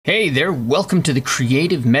Hey there, welcome to the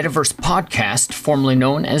Creative Metaverse Podcast, formerly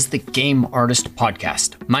known as the Game Artist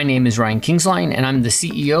Podcast. My name is Ryan Kingsline, and I'm the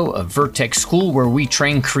CEO of Vertex School, where we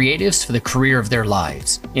train creatives for the career of their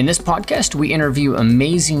lives. In this podcast, we interview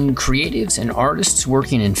amazing creatives and artists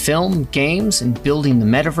working in film, games, and building the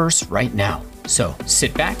metaverse right now. So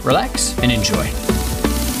sit back, relax, and enjoy.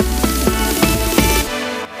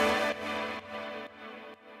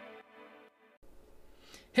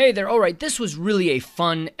 Hey there, alright, this was really a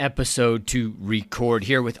fun episode to record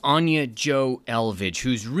here with Anya Jo Elvidge,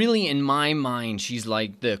 who's really, in my mind, she's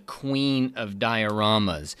like the queen of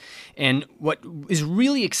dioramas. And what is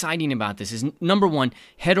really exciting about this is, number one,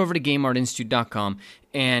 head over to GameArtInstitute.com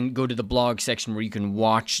and go to the blog section where you can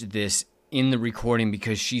watch this in the recording,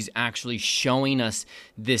 because she's actually showing us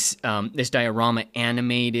this diorama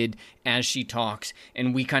animated as she talks,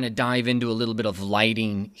 and we kind of dive into a little bit of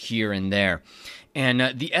lighting here and there.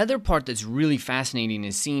 And the other part that's really fascinating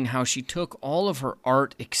is seeing how she took all of her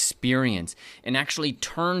art experience and actually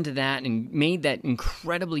turned that and made that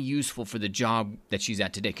incredibly useful for the job that she's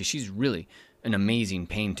at today, because she's really an amazing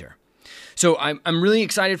painter. So I'm really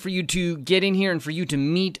excited for you to get in here and for you to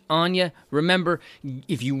meet Anya. Remember,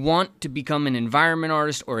 if you want to become an environment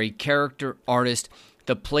artist or a character artist,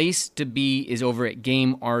 the place to be is over at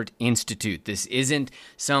Game Art Institute. This isn't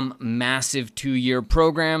some massive 2-year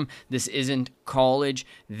program. This isn't college.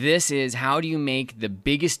 This is how do you make the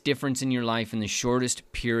biggest difference in your life in the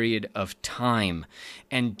shortest period of time,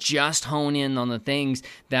 and just hone in on the things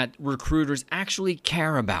that recruiters actually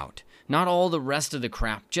care about. Not all the rest of the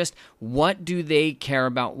crap. Just what do they care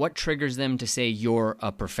about? What triggers them to say you're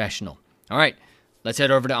a professional? All right, let's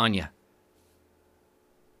head over to Anya.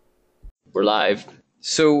 We're live.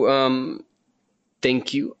 So,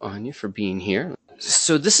 thank you, Anya, for being here.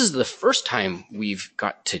 So this is the first time we've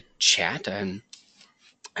got to chat, and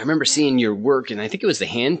I remember seeing your work, and I think it was the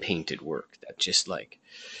hand-painted work that just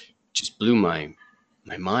blew my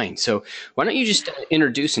mind. So why don't you just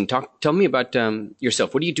introduce and tell me about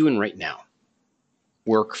yourself. What are you doing right now?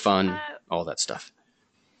 Work, fun, all that stuff.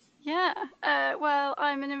 Yeah, well,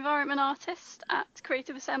 I'm an environment artist at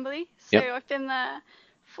Creative Assembly. So Yep. I've been there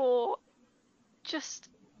for just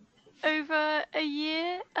over a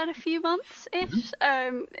year and a few months-ish.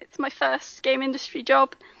 It's my first game industry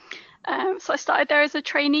job. So I started there as a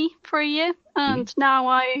trainee for a year, and now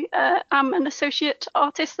I am an associate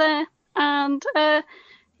artist there. And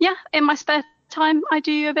yeah, in my spare time, I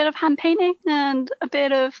do a bit of hand painting and a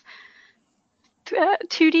bit of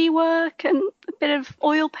 2D work and a bit of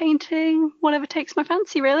oil painting, whatever takes my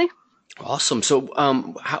fancy, really. Awesome. So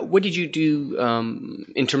what did you do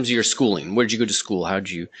in terms of your schooling? Where did you go to school? How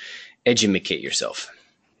did you educate yourself?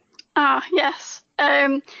 Yes.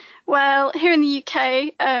 Well, here in the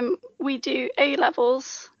UK, we do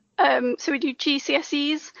A-levels. So we do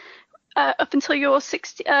GCSEs up until you're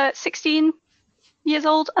 16 years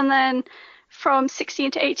old, and then from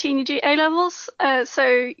 16 to 18 you do A-levels.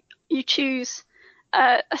 So you choose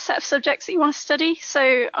a set of subjects that you want to study.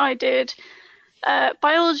 So I did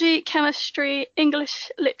biology, chemistry, English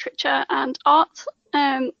literature, and art,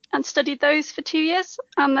 and studied those for 2 years.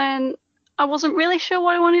 And then I wasn't really sure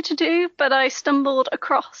what I wanted to do, but I stumbled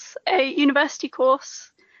across a university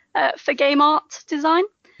course for game art design.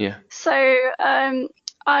 Yeah. So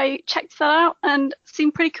I checked that out and it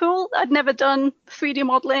seemed pretty cool. I'd never done 3D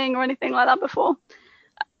modeling or anything like that before.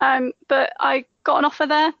 But I got an offer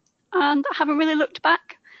there and I haven't really looked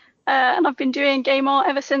back. And I've been doing game art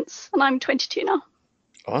ever since, and I'm 22 now.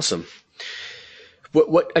 Awesome.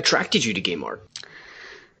 What attracted you to game art?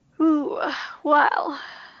 Ooh, well.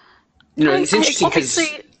 It's interesting because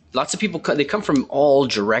lots of people, they come from all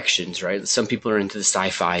directions, right? Some people are into the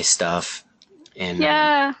sci-fi stuff, and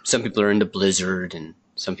yeah. Some people are into Blizzard, and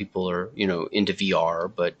some people are, into VR.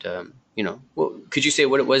 But, could you say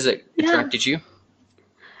what it was that attracted you?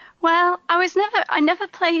 Well, I never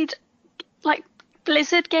played like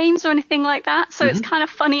Blizzard games or anything like that. So it's kind of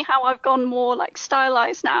funny how I've gone more like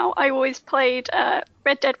stylized now. I always played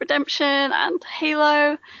Red Dead Redemption and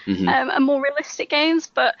Halo, and more realistic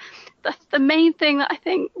games. But the main thing that I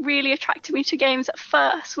think really attracted me to games at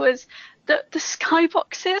first was the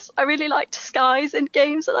skyboxes. I really liked skies in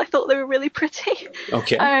games, and I thought they were really pretty.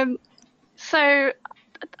 Okay. So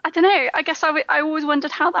I don't know. I guess I always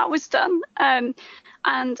wondered how that was done.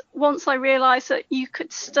 And once I realized that you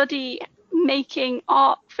could study making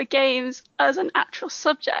art for games as an actual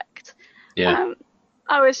subject, I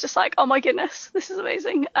was just like, oh my goodness, this is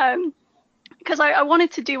amazing. Because I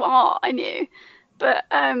wanted to do art, I knew, but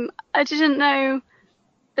I didn't know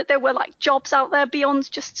that there were like jobs out there beyond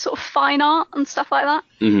just sort of fine art and stuff like that.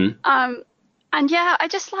 And yeah, I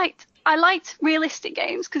just liked I liked realistic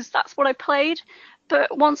games because that's what I played.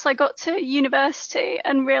 But once I got to university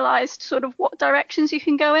and realized sort of what directions you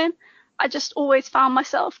can go in, I just always found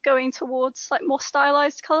myself going towards like more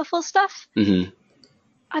stylized, colorful stuff. Mm-hmm.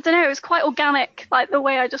 I don't know, it was quite organic, like the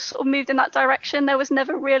way I just sort of moved in that direction. There was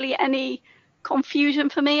never really any confusion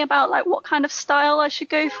for me about like what kind of style I should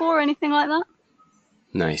go for or anything like that.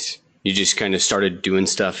 Nice. You just kind of started doing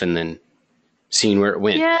stuff and then seeing where it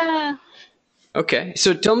went. Yeah. Okay.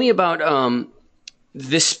 So tell me about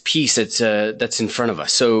this piece that's in front of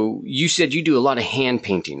us. So you said you do a lot of hand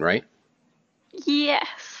painting, right?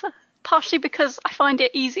 Yes. Partially because I find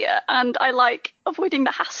it easier and I like avoiding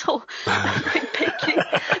the hassle of print baking.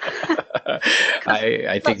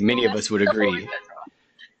 I think many of us would agree.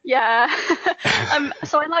 Yeah.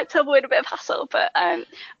 So I like to avoid a bit of hassle, but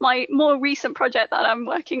my more recent project that I'm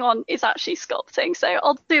working on is actually sculpting. So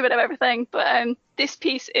I'll do a bit of everything, but this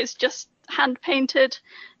piece is just hand painted,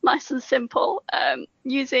 nice and simple,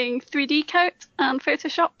 using 3D Coat and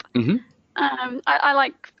Photoshop. Mm-hmm. I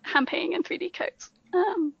like hand painting in 3D Coats.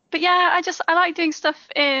 But yeah, I like doing stuff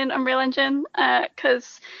in Unreal Engine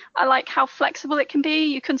because I like how flexible it can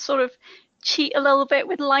be. You can sort of cheat a little bit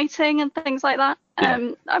with lighting and things like that.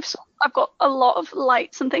 Yeah. I've got a lot of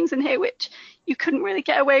lights and things in here which you couldn't really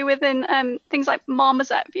get away with in things like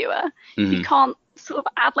Marmoset Viewer. Mm-hmm. You can't sort of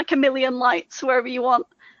add like a million lights wherever you want.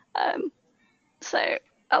 So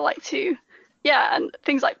I like to, yeah, and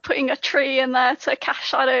things like putting a tree in there to cast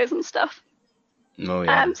shadows and stuff. Oh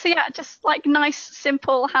yeah. So yeah, just like nice,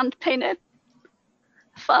 simple, hand painted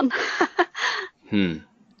fun.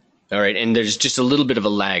 All right, and there's just a little bit of a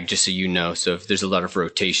lag, just so you know. So if there's a lot of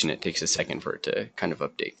rotation, it takes a second for it to kind of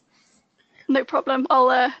update. No problem.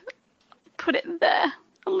 I'll put it there.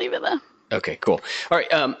 I'll leave it there. Okay, cool. All right,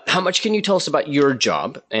 how much can you tell us about your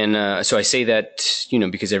job? And so I say that,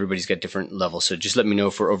 because everybody's got different levels. So just let me know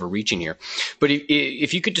if we're overreaching here. But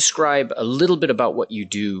if you could describe a little bit about what you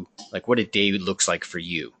do, like what a day looks like for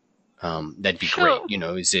you, that'd be Sure.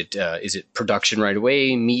 great. Is it production right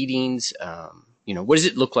away, meetings? What does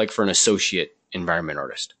it look like for an associate environment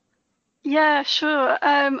artist? Yeah, sure.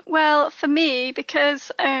 Well, for me, because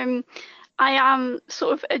I am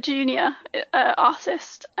sort of a junior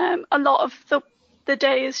artist, a lot of the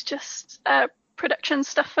day is just production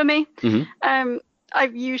stuff for me. Mm-hmm. I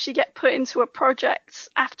usually get put into a project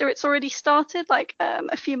after it's already started, like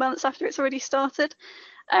a few months after it's already started.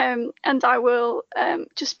 And I will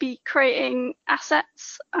just be creating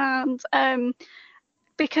assets and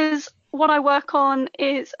because what I work on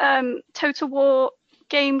is Total War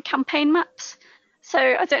game campaign maps. So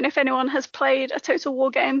I don't know if anyone has played a Total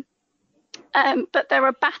War game, but there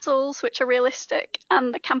are battles which are realistic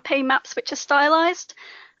and the campaign maps which are stylized.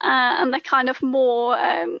 And they're kind of more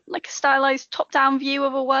like a stylized top-down view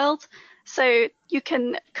of a world. So you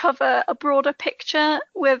can cover a broader picture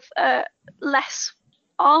with less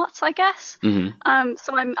art, I guess. Mm-hmm.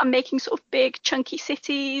 So I'm making sort of big chunky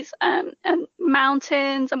cities and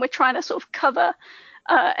mountains, and we're trying to sort of cover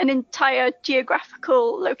an entire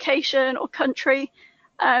geographical location or country.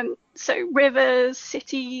 So rivers,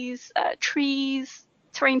 cities, trees,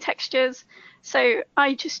 terrain textures. So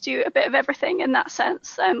I just do a bit of everything in that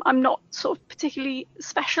sense. I'm not sort of particularly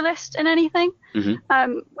specialist in anything,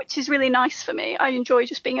 Mm-hmm. Which is really nice for me. I enjoy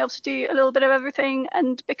just being able to do a little bit of everything.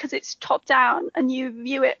 And because it's top down and you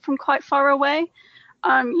view it from quite far away,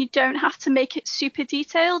 you don't have to make it super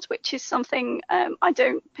detailed, which is something I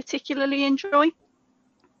don't particularly enjoy.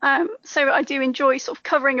 So I do enjoy sort of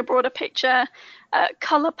covering a broader picture,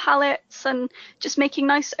 color palettes, and just making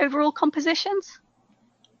nice overall compositions.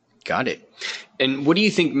 Got it. And what do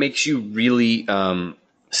you think makes you really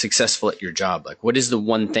successful at your job? Like, what is the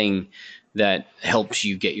one thing that helps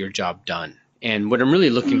you get your job done? And what I'm really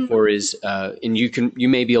looking for is, and you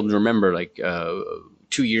may be able to remember, like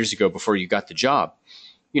 2 years ago before you got the job,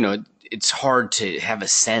 it's hard to have a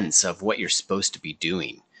sense of what you're supposed to be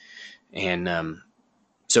doing. And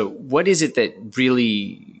so what is it that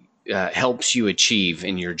really helps you achieve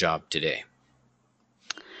in your job today?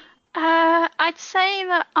 I'd say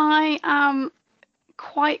that I am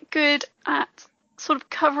quite good at sort of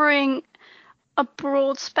covering a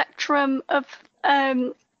broad spectrum of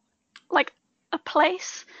like a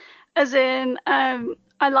place, as in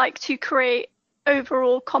I like to create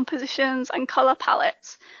overall compositions and color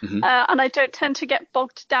palettes. Mm-hmm. And I don't tend to get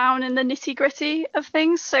bogged down in the nitty gritty of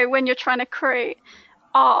things. So when you're trying to create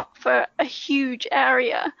art for a huge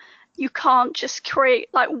area, you can't just create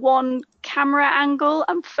like one camera angle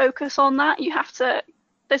and focus on that.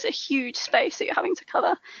 There's a huge space that you're having to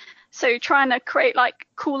cover. So trying to create like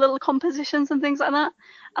cool little compositions and things like that.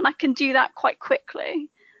 And I can do that quite quickly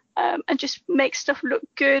and just make stuff look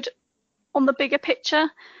good on the bigger picture.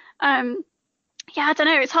 Yeah, I don't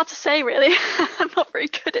know. It's hard to say, really. I'm not very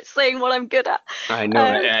good at saying what I'm good at. I know.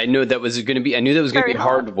 I know that was going to be. I knew that was going to be a Very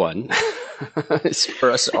hard one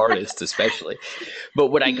for us artists, especially. But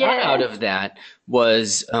what I got out of that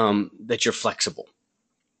was that you're flexible,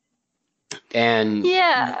 and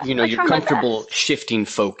Yeah, you know I you're try my comfortable best. shifting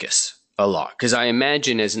focus a lot. Because I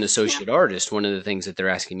imagine as an associate artist, one of the things that they're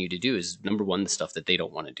asking you to do is number one, the stuff that they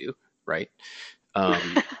don't want to do, right?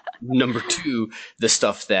 Um, Number two, the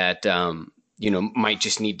stuff that you know might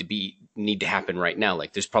just need to happen right now.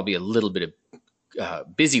 Like there's probably a little bit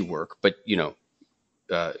of busy work, but you know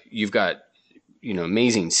you've got you know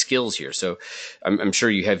amazing skills here. So I'm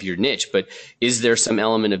sure you have your niche. But is there some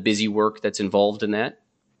element of busy work that's involved in that?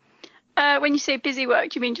 When you say busy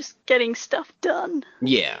work, do you mean just getting stuff done?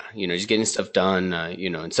 Yeah, you know, just getting stuff done.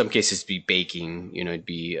 You know, in some cases, it'd be baking. You know, it'd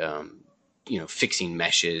be you know fixing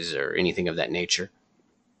meshes or anything of that nature.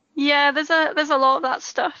 Yeah, there's a lot of that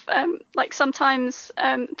stuff. Like sometimes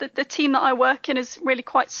the team that I work in is really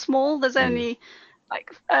quite small. There's Mm. only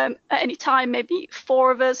like at any time maybe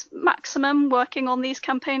four of us maximum working on these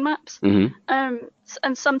campaign maps. Hmm.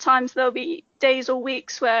 And sometimes there'll be days or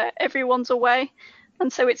weeks where everyone's away,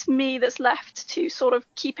 and so it's me that's left to sort of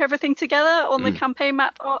keep everything together on the campaign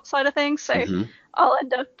map art side of things. So Hmm. I'll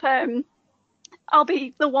end up I'll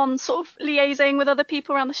be the one sort of liaising with other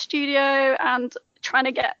people around the studio and trying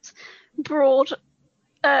to get broad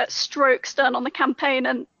strokes done on the campaign.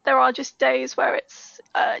 And there are just days where it's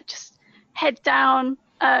just head down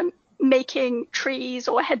making trees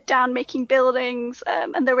or head down making buildings.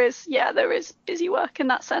 And there is busy work in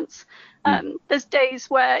that sense. There's days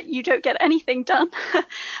where you don't get anything done,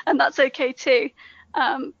 and that's okay too.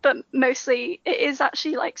 But mostly it is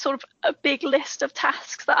actually like sort of a big list of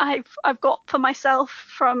tasks that I've got for myself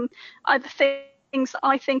from either things that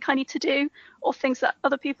I think I need to do or things that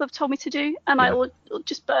other people have told me to do, and Yeah. I'll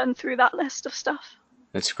just burn through that list of stuff.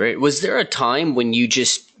 That's great. Was there a time when you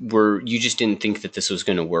just didn't think that this was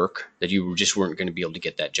going to work, that you just weren't going to be able to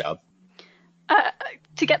get that job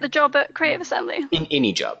To get the job at Creative Assembly. in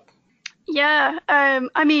any job? Yeah,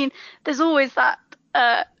 I mean, there's always that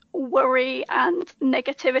worry and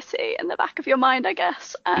negativity in the back of your mind, I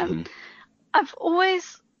guess. Hmm. I've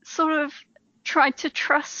always sort of tried to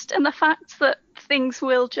trust in the fact that things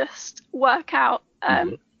will just work out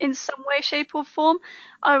in some way, shape, or form.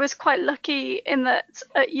 I was quite lucky in that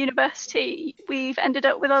at university we've ended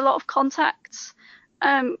up with a lot of contacts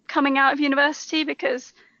coming out of university,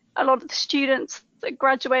 because a lot of the students that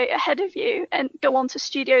graduate ahead of you and go on to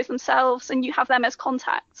studios themselves, and you have them as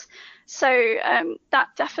contacts. So that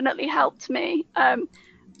definitely helped me.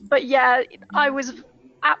 But yeah, I was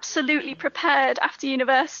absolutely prepared after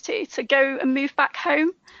university to go and move back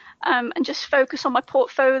home and just focus on my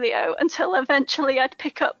portfolio until eventually I'd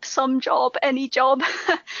pick up some job, any job.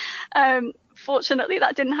 Fortunately,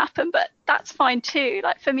 that didn't happen, but that's fine too.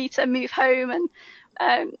 Like for me to move home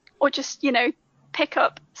and or just, you know, pick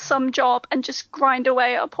up some job and just grind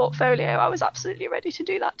away at a portfolio, I was absolutely ready to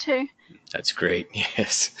do that too. That's great.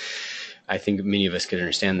 Yes. I think many of us could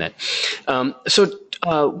understand that. So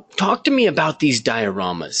talk to me about these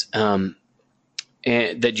dioramas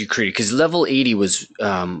that you created, because Level 80 was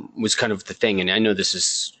kind of the thing. And I know this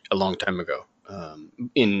is a long time ago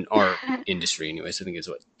in our industry anyways. I think it's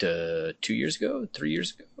what, 2 years ago, 3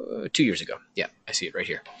 years ago, 2 years ago. Yeah, I see it right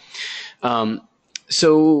here.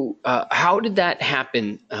 So how did that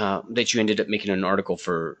happen that you ended up making an article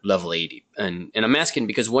for Level 80? And I'm asking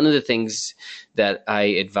because one of the things that I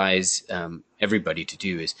advise everybody to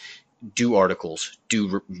do is do articles,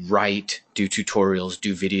 write, do tutorials,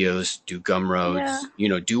 do videos, do Gumroads, Yeah. you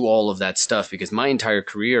know, do all of that stuff, because my entire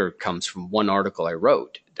career comes from one article I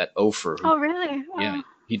wrote that Ofer, Oh, really? Wow. yeah,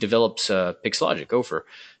 he develops Pixlogic, Ofer,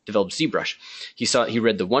 developed ZBrush. He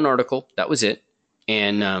read the one article, that was it.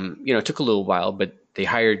 And, you know, it took a little while, but they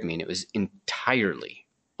hired me and it was entirely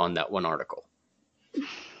on that one article.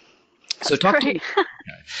 So talk to me. Great.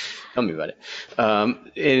 Tell me about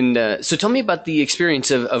it. So tell me about the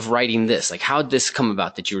experience of writing this. Like, how did this come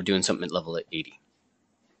about that you were doing something at Level 80?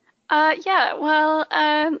 Yeah, well,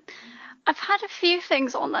 I've had a few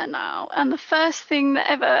things on there now, and the first thing that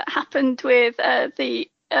ever happened with the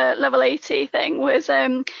Level 80 thing was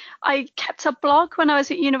I kept a blog when I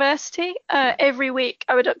was at university. Every week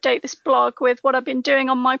I would update this blog with what I've been doing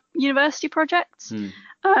on my university projects, and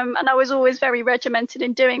I was always very regimented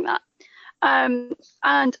in doing that. And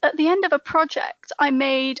at the end of a project, I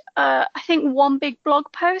made, I think, one big blog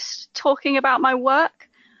post talking about my work,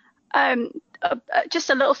 just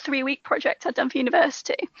a little 3-week project I'd done for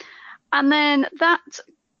university. And then that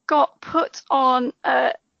got put on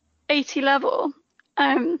 80 level.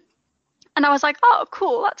 And I was like, oh,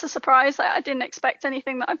 cool, that's a surprise. I didn't expect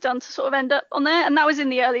anything that I've done to sort of end up on there. And that was in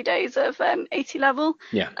the early days of 80 level.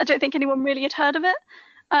 Yeah. I don't think anyone really had heard of it.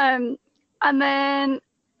 And then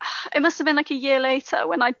it must have been like a year later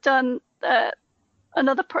when I'd done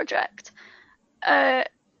another project. The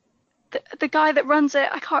guy that runs it,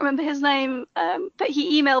 I can't remember his name, but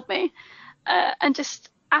he emailed me and just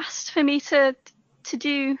asked for me to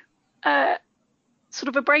do sort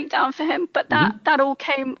of a breakdown for him. But that all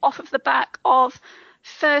came off of the back of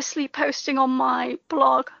firstly posting on my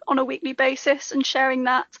blog on a weekly basis and sharing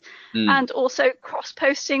that, and also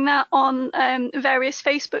cross-posting that on various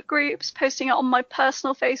Facebook groups, posting it on my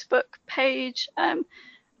personal Facebook page. I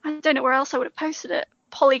don't know where else I would have posted it.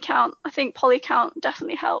 Polycount, I think Polycount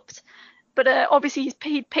definitely helped. But obviously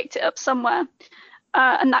he'd picked it up somewhere,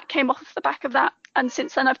 and that came off the back of that. And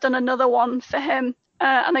since then I've done another one for him.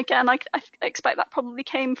 And again, I expect that probably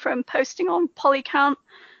came from posting on Polycount,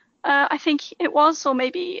 I think it was, or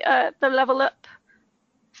maybe the Level Up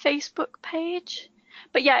Facebook page.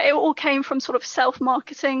 But yeah, it all came from sort of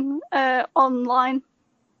self-marketing online.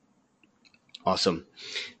 Awesome.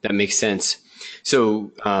 That makes sense.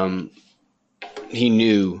 So he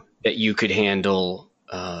knew that you could handle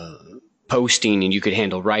posting and you could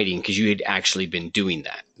handle writing because you had actually been doing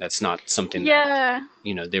that. That's not something that,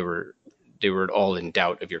 they were all in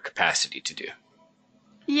doubt of your capacity to do.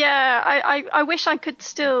 Yeah, I wish I could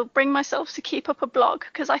still bring myself to keep up a blog,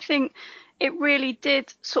 because I think it really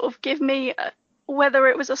did sort of give me, whether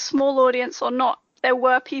it was a small audience or not, there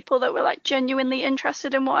were people that were like genuinely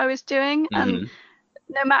interested in what I was doing. And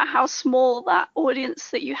no matter how small that audience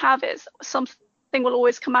that you have is, something will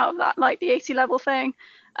always come out of that, like the 80 level thing,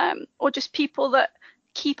 or just people that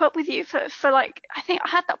keep up with you for like, I think I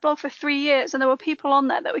had that blog for 3 years, and there were people on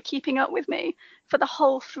there that were keeping up with me for the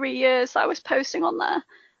whole 3 years that I was posting on there.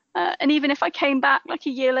 And even if I came back like a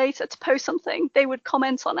year later to post something, they would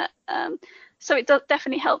comment on it. So it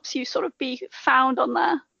definitely helps you sort of be found on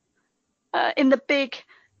there, in the big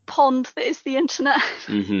pond that is the internet.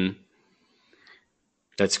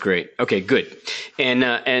 That's great. Okay, good.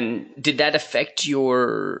 And did that affect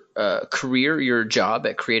your career, your job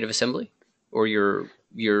at Creative Assembly, or your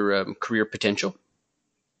career potential?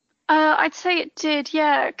 I'd say it did,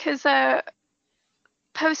 yeah, because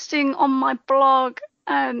posting on my blog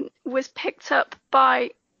was picked up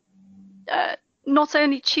by not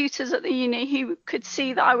only tutors at the uni who could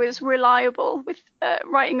see that I was reliable with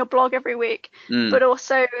writing a blog every week, but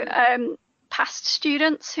also past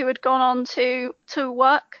students who had gone on to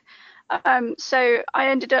work. So I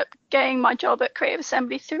ended up getting my job at Creative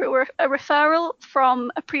Assembly through a referral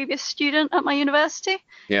from a previous student at my university,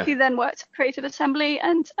 who then worked at Creative Assembly,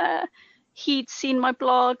 and he'd seen my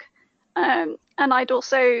blog, and I'd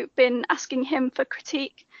also been asking him for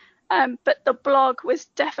critique. But the blog was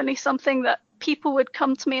definitely something that people would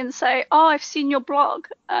come to me and say, oh, I've seen your blog.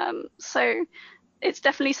 So it's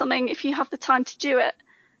definitely something, if you have the time to do it,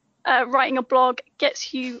 writing a blog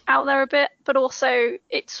gets you out there a bit, but also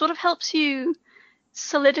it sort of helps you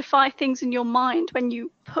solidify things in your mind when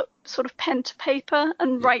you put sort of pen to paper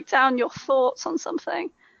and write down your thoughts on something.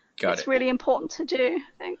 It's really important to do,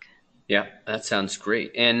 I think. Yeah, that sounds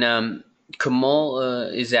great. And Kamal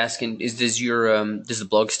is asking, does the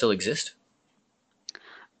blog still exist?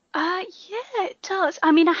 Yeah, it does.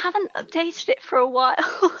 I mean, I haven't updated it for a while.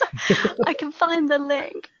 I can find the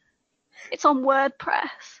link. It's on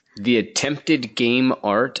WordPress. The Attempted Game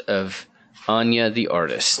Art of Anya the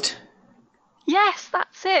Artist. Yes,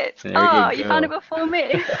 that's it. You found it before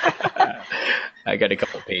me. I got a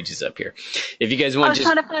couple of pages up here. If you guys want, I was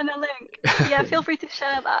trying to find a link. Yeah, feel free to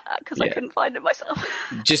share that, because I couldn't find it myself.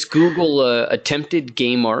 Just Google Attempted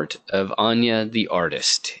Game Art of Anya the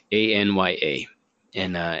Artist, Anya,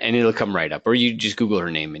 and it'll come right up. Or you just Google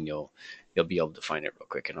her name and you'll be able to find it real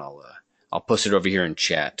quick. And I'll post it over here in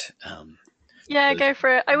chat. Yeah, go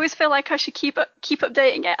for it. I always feel like I should keep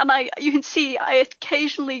updating it, and you can see I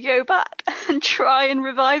occasionally go back and try and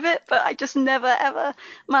revive it, but I just never ever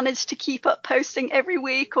manage to keep up posting every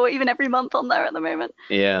week or even every month on there at the moment.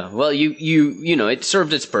 Yeah, well, you know, it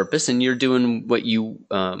served its purpose, and you're doing what you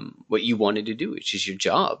wanted to do, which is your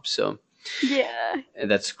job. So yeah,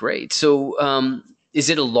 that's great. So is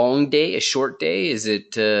it a long day, a short day? Is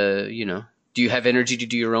it do you have energy to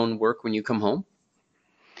do your own work when you come home?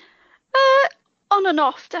 On and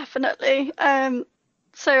off, definitely.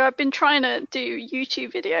 So I've been trying to do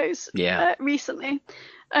YouTube videos recently,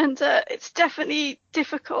 and it's definitely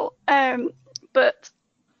difficult. But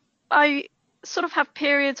I sort of have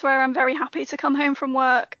periods where I'm very happy to come home from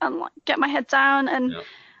work and like get my head down and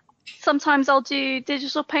Sometimes I'll do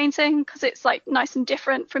digital painting because it's like nice and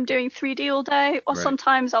different from doing 3D all day. Or Right.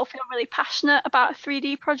 sometimes I'll feel really passionate about a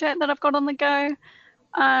 3D project that I've got on the go.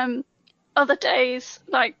 Other days,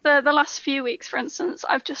 like the last few weeks, for instance,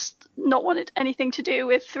 I've just not wanted anything to do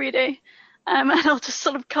with 3D. And I'll just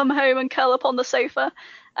sort of come home and curl up on the sofa.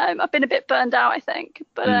 I've been a bit burned out, I think,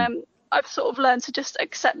 but I've sort of learned to just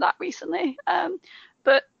accept that recently.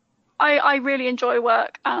 But I really enjoy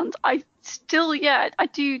work, and I still, I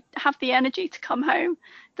do have the energy to come home.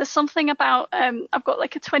 There's something about I've got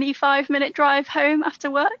like a 25-minute drive home after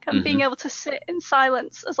work, and being able to sit in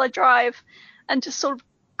silence as I drive and just sort of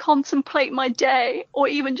contemplate my day, or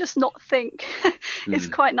even just not think is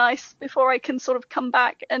quite nice before I can sort of come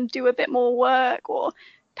back and do a bit more work or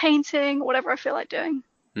painting or whatever I feel like doing.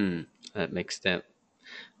 That makes sense.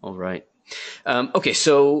 All right. Okay,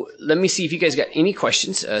 so let me see if you guys got any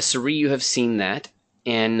questions. Sari, you have seen that,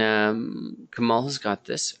 and Kamal has got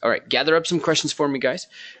this. All right, gather up some questions for me, guys.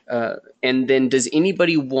 And then does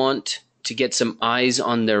anybody want to get some eyes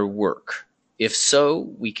on their work? If so,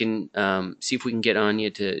 we can see if we can get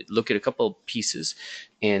Anya to look at a couple of pieces,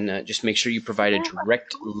 and just make sure you provide a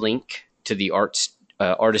direct link to the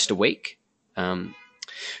Artist Awake.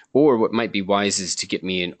 Or what might be wise is to get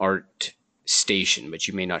me an art station, but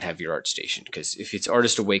you may not have your art station, because if it's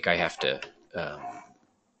Artist Awake, I have to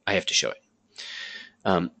show it.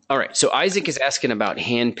 All right, so Isaac is asking about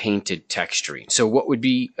hand painted texturing. So what would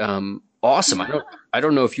be awesome? I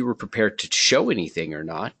don't know if you were prepared to show anything or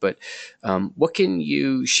not, but what can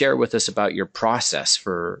you share with us about your process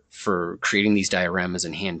for creating these dioramas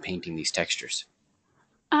and hand painting these textures?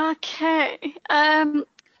 Okay.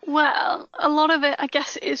 Well, a lot of it, I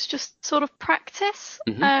guess, is just sort of practice.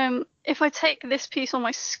 If I take this piece on my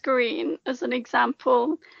screen as an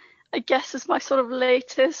example, I guess as my sort of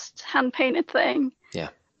latest hand painted thing. Yeah.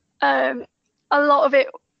 A lot of it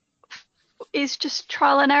is just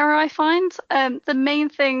trial and error, I find. The main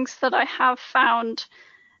things that I have found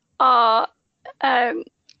are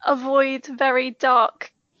avoid very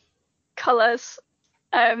dark colors.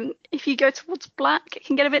 If you go towards black, it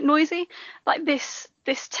can get a bit noisy. Like this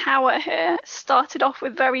tower here started off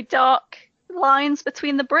with very dark lines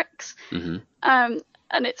between the bricks, and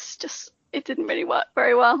it didn't really work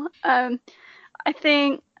very well. I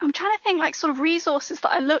think I'm trying to think like sort of resources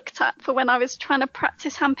that I looked at for when I was trying to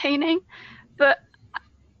practice hand painting, but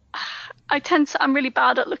I'm really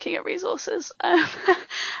bad at looking at resources.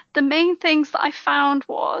 The main things that I found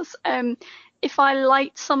was if I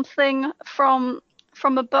light something from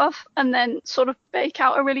above and then sort of bake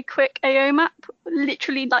out a really quick AO map,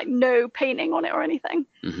 literally like no painting on it or anything,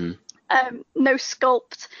 no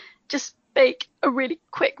sculpt, just bake a really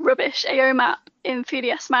quick rubbish AO map in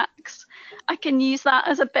 3ds Max. I can use that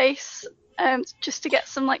as a base just to get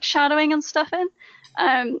some like shadowing and stuff in,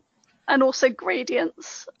 and also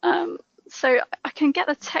gradients. So I can get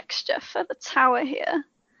the texture for the tower here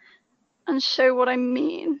and show what I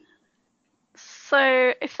mean.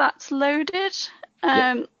 So if that's loaded,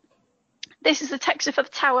 this is the texture for the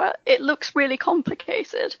tower. It looks really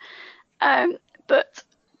complicated, but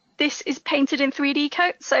this is painted in 3D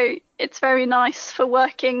coat, so it's very nice for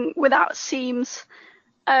working without seams.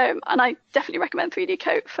 And I definitely recommend 3D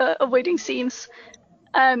coat for avoiding seams.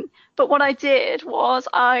 But what I did was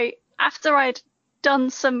after I'd done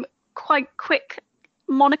some quite quick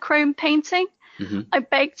monochrome painting, I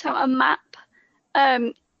baked out a map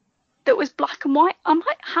that was black and white. I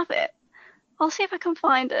might have it. I'll see if I can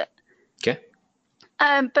find it. Okay.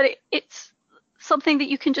 But it's something that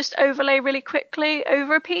you can just overlay really quickly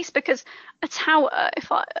over a piece, because a tower,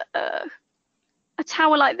 a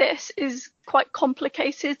tower like this is quite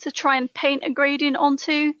complicated to try and paint a gradient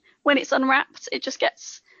onto. When it's unwrapped, it just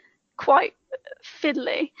gets quite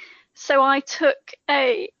fiddly. So I took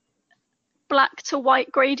a black to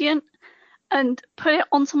white gradient and put it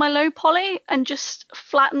onto my low poly and just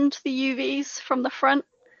flattened the UVs from the front.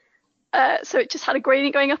 So it just had a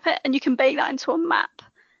gradient going up it, and you can bake that into a map,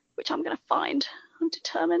 which I'm going to find. I'm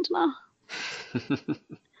determined now.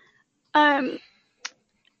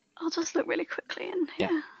 I'll just look really quickly in here.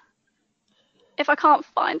 Yeah. If I can't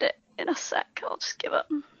find it in a sec, I'll just give up.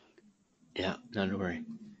 Yeah, no, don't worry.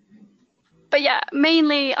 But yeah,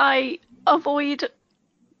 mainly I avoid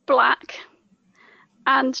black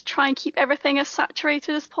and try and keep everything as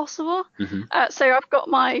saturated as possible. So I've got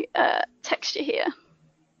my texture here.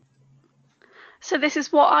 So this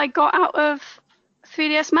is what I got out of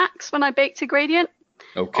 3ds Max when I baked a gradient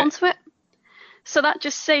onto it. So that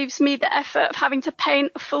just saves me the effort of having to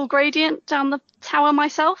paint a full gradient down the tower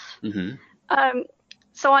myself.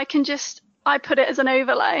 So I put it as an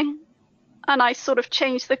overlay and I sort of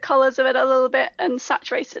changed the colors of it a little bit and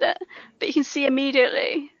saturated it. But you can see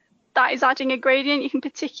immediately that is adding a gradient. You can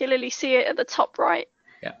particularly see it at the top right.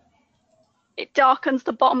 Yeah. It darkens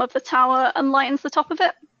the bottom of the tower and lightens the top of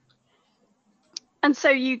it. And so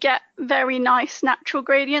you get very nice natural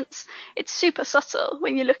gradients. It's super subtle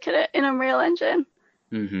when you look at it in Unreal Engine.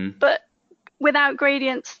 Mm-hmm. But without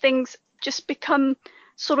gradients, things just become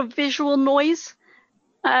sort of visual noise.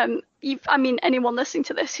 Anyone listening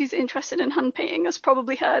to this who's interested in hand painting has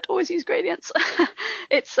probably heard always use gradients.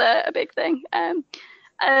 It's a big thing.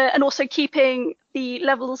 And also keeping the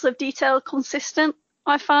levels of detail consistent,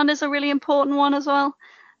 I found, is a really important one as well.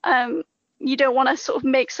 You don't want to sort of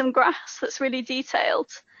make some grass that's really detailed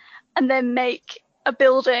and then make a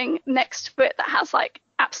building next to it that has like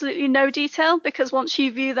absolutely no detail, because once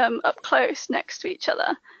you view them up close next to each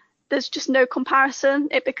other, there's just no comparison.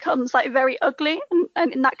 It becomes like very ugly,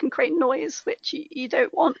 and that can create noise, which you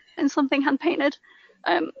don't want in something hand painted.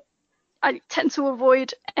 I tend to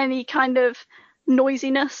avoid any kind of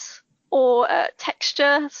noisiness or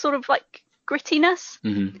texture, sort of like grittiness,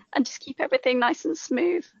 and just keep everything nice and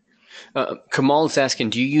smooth. Kamal is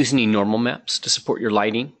asking, do you use any normal maps to support your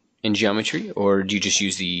lighting and geometry, or do you just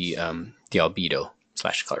use the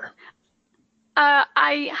albedo/color?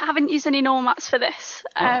 I haven't used any normal maps for this.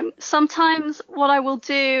 Sometimes what I will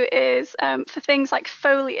do is for things like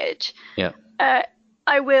foliage,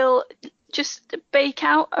 I will just bake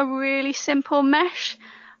out a really simple mesh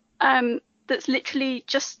that's literally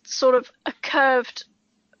just sort of a curved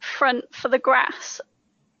front for the grass.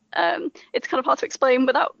 It's kind of hard to explain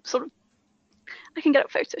without sort of, I can get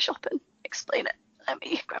up Photoshop and explain it. Let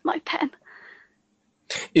me grab my pen.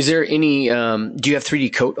 Is there any, do you have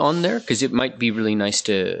 3D Coat on there? Because it might be really nice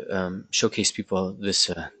to showcase people this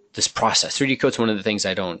process. 3D Coat's one of the things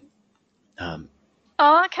I don't.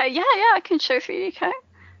 Oh, okay. Yeah, I can show 3D Coat.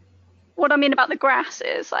 What I mean about the grass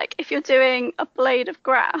is, like, if you're doing a blade of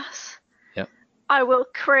grass, I will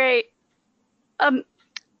create a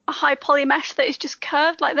high poly mesh that is just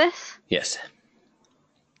curved like this. Yes.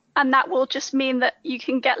 And that will just mean that you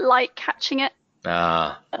can get light catching it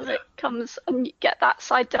as it comes, and you get that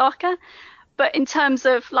side darker. But in terms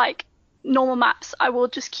of like normal maps, I will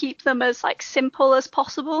just keep them as like simple as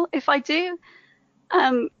possible if I do.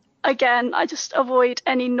 Again, I just avoid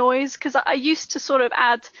any noise, because I used to sort of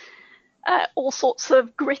add all sorts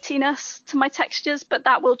of grittiness to my textures, but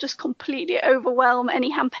that will just completely overwhelm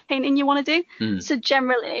any hand painting you want to do. So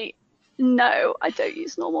generally, no, I don't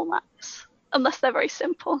use normal maps unless they're very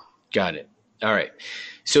simple. Got it. All right.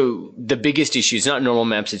 So the biggest issue is not normal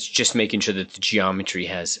maps. It's just making sure that the geometry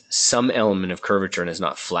has some element of curvature and is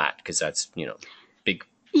not flat, because that's, big.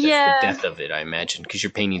 That's the death of it, I imagine, because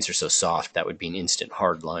your paintings are so soft. That would be an instant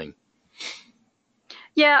hard line.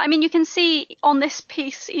 Yeah, I mean, you can see on this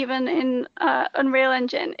piece, even in Unreal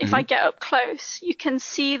Engine, if I get up close, you can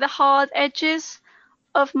see the hard edges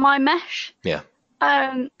of my mesh. Yeah.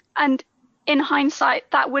 And in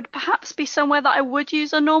hindsight, that would perhaps be somewhere that I would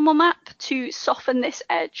use a normal map to soften this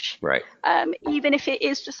edge. Right. Even if it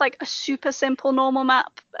is just like a super simple normal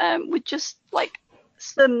map with just like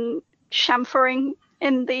some chamfering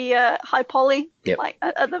in the high poly, like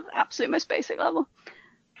at the absolute most basic level.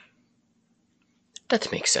 That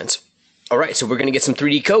makes sense. All right, so we're going to get some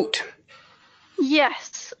 3D Coat.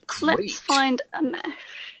 Yes. Great. Let's find a mesh.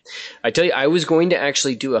 I tell you, I was going to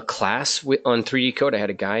actually do a class on 3D Coat. I had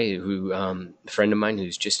a guy who, a friend of mine,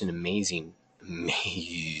 who's just an amazing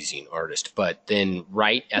artist. But then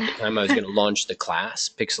right at the time I was going to launch the class,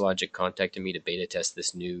 Pixelogic contacted me to beta test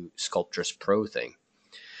this new Sculptris Pro thing.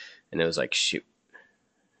 And I was like, shoot.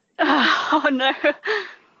 Oh, no.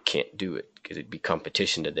 Can't do it, because it'd be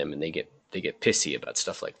competition to them, and they get pissy about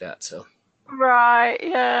stuff like that. So right,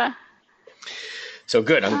 yeah. So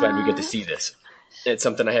good. I'm glad we get to see this. It's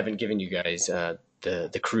something I haven't given you guys,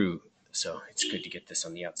 the crew. So it's good to get this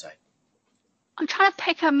on the outside. I'm trying to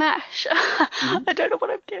pick a mesh. I don't know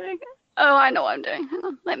what I'm doing. Oh, I know what I'm doing. Hang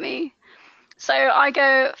on, So I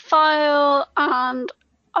go File, and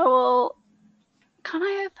I will. Can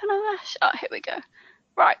I open a mesh? Oh, here we go.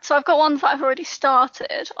 Right. So I've got ones that I've already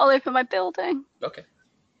started. I'll open my building. Okay.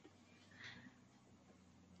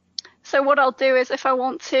 So what I'll do is, if I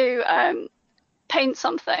want to paint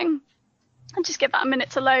something, I'll just give that a minute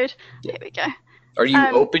to load. Here we go. Are you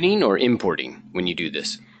opening or importing when you do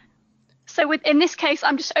this? So in this case,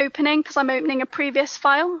 I'm just opening, because I'm opening a previous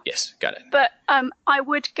file. Yes, got it. But I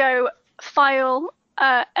would go File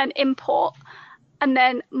and Import, and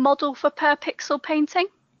then Model for per pixel painting.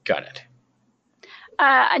 Got it.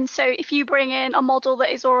 And so if you bring in a model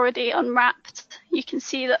that is already unwrapped, you can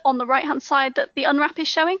see that on the right-hand side that the unwrap is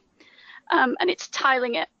showing. And it's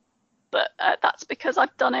tiling it but that's because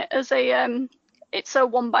I've done it as it's a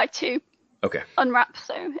 1x2 Okay. unwrap,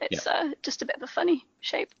 so it's just a bit of a funny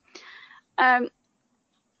shape.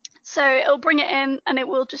 So it'll bring it in and it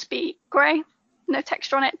will just be grey, no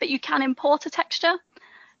texture on it, but you can import a texture.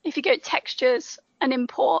 If you go textures and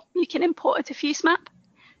import, you can import a diffuse map.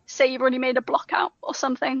 Say you've already made a block out or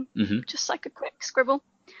something, just like a quick scribble.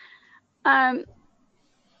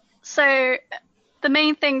 So the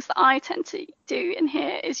main things that I tend to do in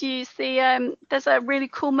here is use there's a really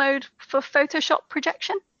cool mode for Photoshop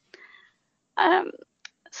projection.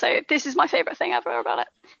 So this is my favorite thing ever about it.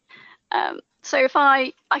 So if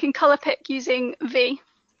I can color pick using V,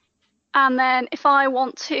 and then if I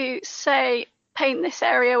want to, say, paint this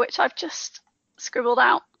area, which I've just scribbled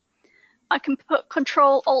out, I can put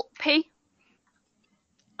Control Alt P,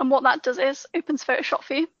 and what that does is opens Photoshop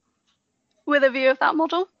for you with a view of that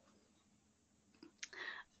model.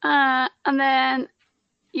 And then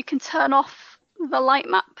you can turn off the light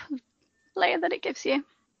map layer that it gives you.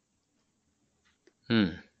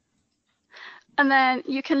 And then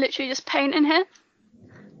you can literally just paint in here.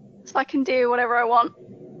 So I can do whatever I want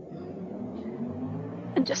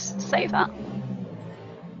and just save that.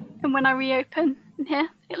 And when I reopen in here,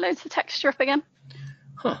 it loads the texture up again.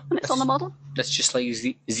 Huh. And it's on the model. That's just like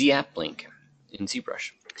Z App Link in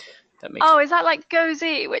ZBrush. That makes is that like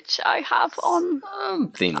GoZ, which I have on?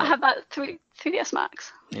 something. I have that 3ds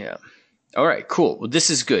Max. Yeah. All right, cool. Well, this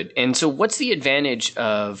is good. And so what's the advantage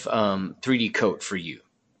of 3D Coat for you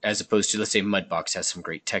as opposed to, let's say, Mudbox has some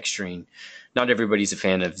great texturing. Not everybody's a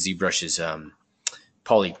fan of ZBrush's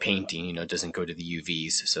poly painting. You know, it doesn't go to the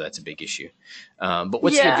UVs, so that's a big issue. But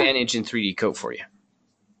what's the advantage in 3D Coat for you?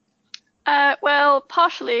 Well,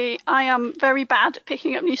 partially, I am very bad at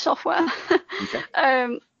picking up new software.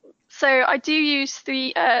 Okay. So I do use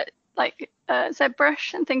ZBrush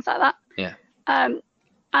and things like that. Yeah.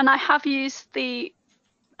 And I have used the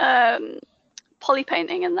poly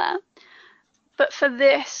painting in there. But for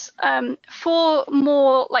this, for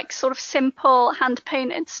more like sort of simple hand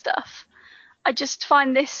painted stuff, I just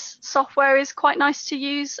find this software is quite nice to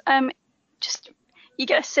use. Just you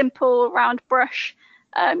get a simple round brush.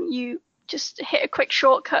 You just hit a quick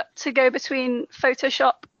shortcut to go between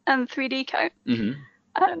Photoshop and 3D Coat.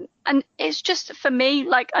 And it's just, for me,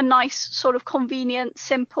 like a nice sort of convenient,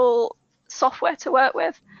 simple software to work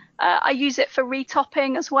with. I use it for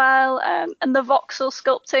retopping as well, and the voxel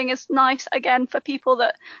sculpting is nice, again, for people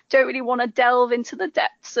that don't really want to delve into the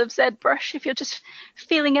depths of ZBrush. If you're just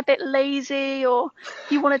feeling a bit lazy or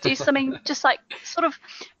you want to do something just like sort of,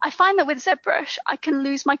 I find that with ZBrush, I can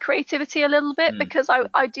lose my creativity a little bit because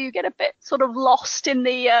I do get a bit sort of lost in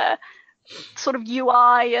the sort of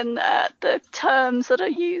UI and the terms that are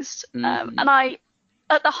used. And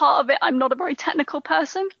at the heart of it, I'm not a very technical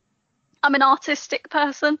person. I'm an artistic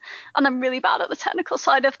person, and I'm really bad at the technical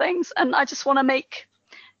side of things. And I just want to make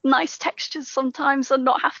nice textures sometimes and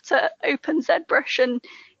not have to open ZBrush and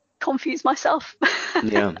confuse myself.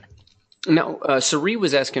 Yeah. Now, Sari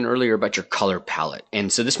was asking earlier about your color palette.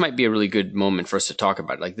 And so this might be a really good moment for us to talk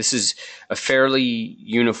about it. Like, this is a fairly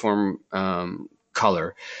uniform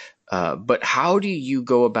color. But how do you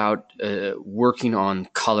go about working on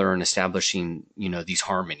color and establishing, these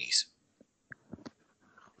harmonies?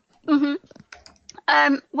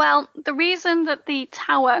 Well, the reason that the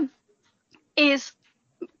tower is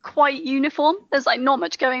quite uniform, there's like not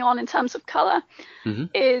much going on in terms of color,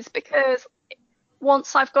 is because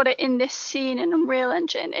once I've got it in this scene in Unreal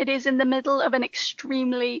Engine, it is in the middle of an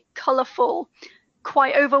extremely colorful,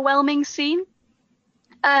 quite overwhelming scene.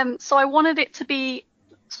 So I wanted it to be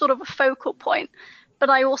sort of a focal point, but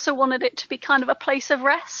I also wanted it to be kind of a place of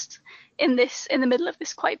rest in the middle of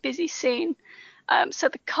this quite busy scene. So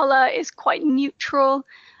the color is quite neutral.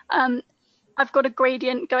 I've got a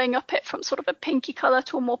gradient going up it from sort of a pinky color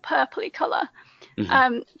to a more purpley color.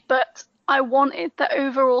 But I wanted the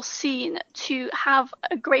overall scene to have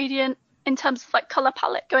a gradient in terms of like color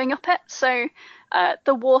palette going up it. So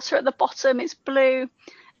the water at the bottom is blue,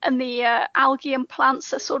 and the algae and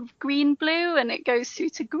plants are sort of green blue, and it goes through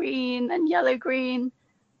to green and yellow green,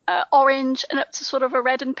 orange, and up to sort of a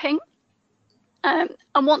red and pink. And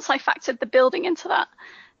once I factored the building into that,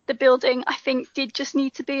 the building, I think, did just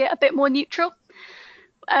need to be a bit more neutral.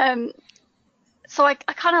 So I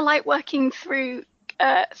kind of like working through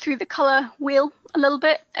the color wheel a little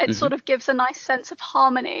bit. It sort of gives a nice sense of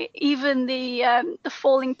harmony. Even the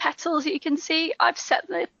falling petals that you can see, I've set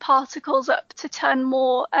the particles up to turn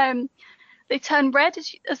more, they turn red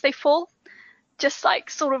as they fall, just like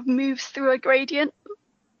sort of moves through a gradient.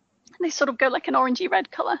 They sort of go like an orangey red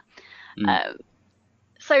color.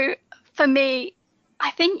 So for me,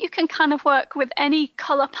 I think you can kind of work with any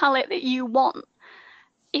color palette that you want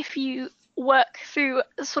if you work through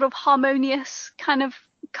a sort of harmonious kind of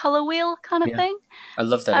color wheel kind of Yeah. thing. I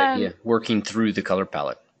love that idea, working through the color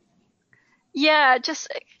palette. Yeah,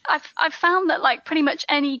 just I've found that like pretty much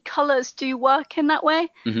any colors do work in that way,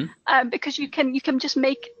 because you can just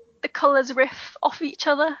make the colors riff off each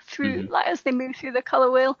other through like as they move through the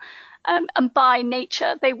color wheel, and by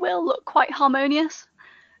nature they will look quite harmonious.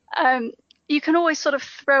 You can always sort of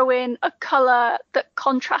throw in a color that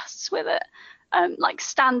contrasts with it, like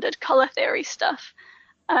standard color theory stuff.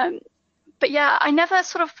 But yeah, I never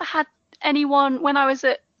sort of had anyone when I was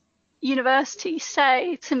at university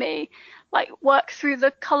say to me, like, work through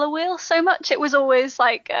the color wheel so much. It was always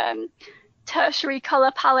like tertiary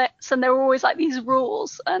color palettes, and there were always like these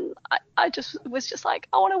rules, and I just was just like,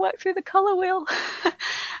 I want to work through the color wheel.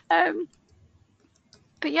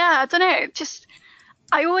 But yeah, I don't know, just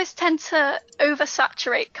I always tend to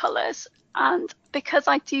oversaturate colors, and because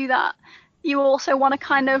I do that, you also want to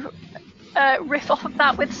kind of riff off of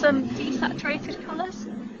that with some desaturated colors.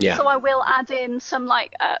 Yeah. So I will add in some,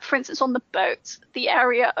 like, for instance, on the boat, the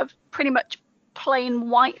area of pretty much plain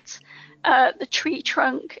white. The tree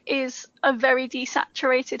trunk is a very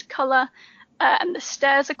desaturated color, and the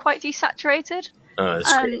stairs are quite desaturated.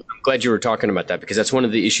 That's great. I'm glad you were talking about that, because that's one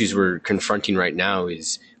of the issues we're confronting right now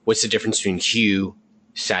is what's the difference between hue,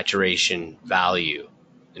 saturation, value,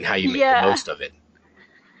 and how you make the most of it.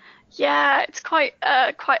 Yeah, it's quite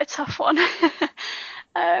a tough one.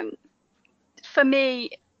 For me,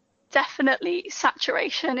 definitely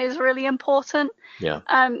saturation is really important. Yeah.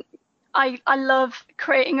 I love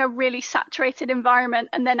creating a really saturated environment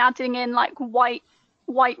and then adding in like white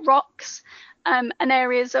rocks, and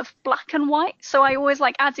areas of black and white. So I always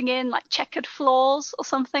like adding in like checkered floors or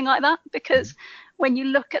something like that, because when you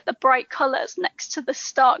look at the bright colors next to the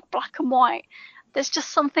stark black and white, there's just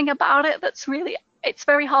something about it that's really, it's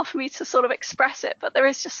very hard for me to sort of express it, but there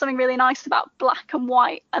is just something really nice about black and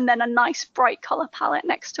white and then a nice bright color palette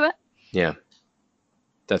next to it. Yeah,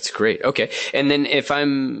 that's great. Okay, and then if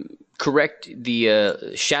I'm correct,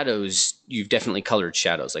 the shadows, you've definitely colored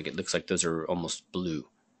shadows. Like, it looks like those are almost blue.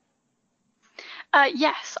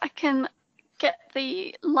 Yes, I can get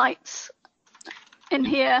the lights in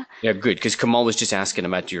here. Yeah, good, because Kamal was just asking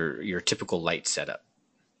about your typical light setup,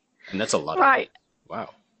 and that's a lot. Right. Wow.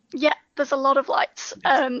 Yeah, there's a lot of lights.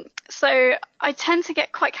 So I tend to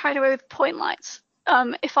get quite carried away with point lights.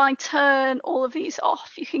 If I turn all of these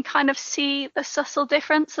off, you can kind of see the subtle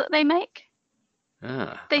difference that they make.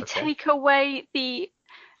 They take away the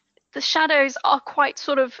shadows are quite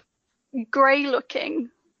sort of grey looking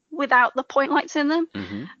without the point lights in them.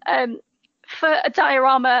 For a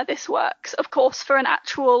diorama, this works. Of course, for an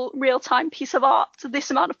actual real-time piece of art,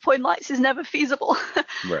 this amount of point lights is never feasible.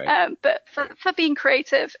 Right. But for being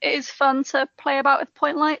creative, it is fun to play about with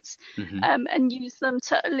point lights, and use them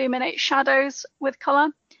to illuminate shadows with color.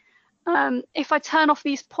 If I turn off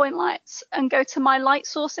these point lights and go to my light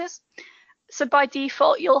sources, so by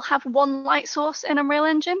default, you'll have one light source in Unreal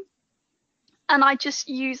Engine, and I just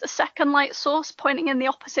use a second light source pointing in the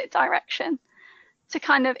opposite direction to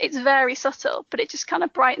kind of, it's very subtle, but it just kind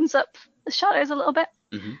of brightens up the shadows a little bit.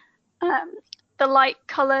 The light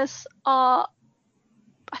colors are,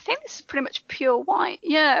 I think this is pretty much pure white.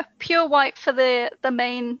 Yeah, pure white for the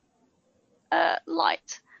main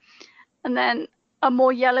light, and then a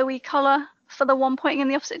more yellowy color for the one pointing in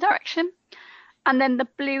the opposite direction. And then the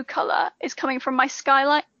blue color is coming from my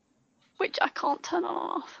skylight, which I can't turn on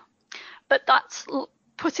or off. But that's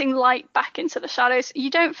putting light back into the shadows. You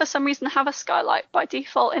don't, for some reason, have a skylight by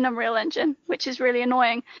default in Unreal Engine, which is really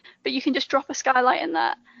annoying. But you can just drop a skylight in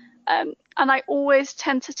there. And I always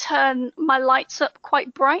tend to turn my lights up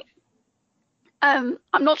quite bright. I'm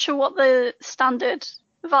not sure what the standard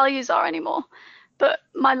values are anymore, but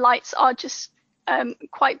my lights are just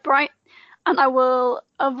quite bright. And I will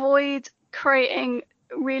avoid creating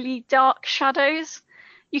really dark shadows.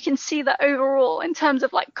 You can see that overall, in terms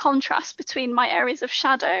of like contrast between my areas of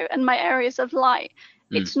shadow and my areas of light,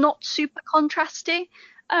 it's not super contrasty.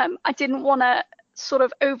 I didn't want to sort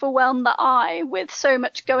of overwhelm the eye with so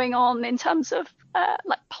much going on in terms of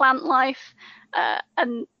like plant life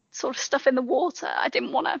and sort of stuff in the water. I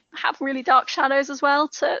didn't want to have really dark shadows as well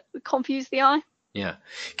to confuse the eye. Yeah.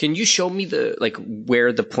 Can you show me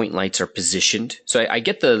where the point lights are positioned? So I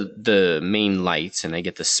get the main lights and I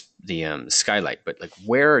get the skylight, but like,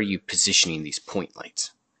 where are you positioning these point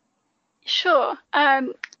lights? Sure.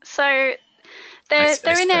 So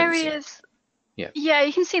they're in areas. Yeah,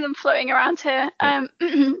 you can see them floating around here.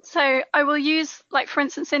 So I will use, like, for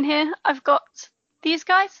instance, in here, I've got these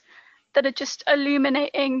guys that are just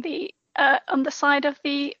illuminating the underside of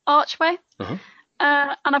the archway. Uh-huh.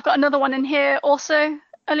 And I've got another one in here also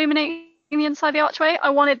illuminating the inside of the archway. I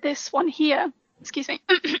wanted this one here, excuse me,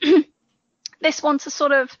 this one to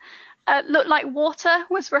sort of look like water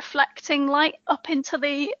was reflecting light up into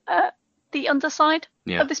the underside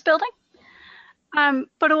of this building.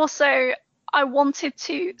 But also I wanted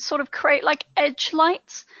to sort of create like edge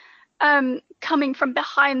lights coming from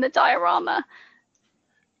behind the diorama.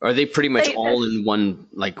 Are they pretty much all in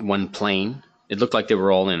one plane? It looked like they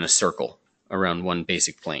were all in a circle around one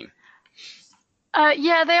basic plane.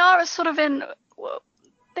 Yeah, they are sort of in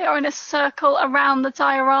a circle around the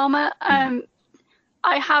diorama.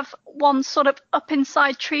 I have one sort of up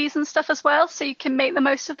inside trees and stuff as well, so you can make the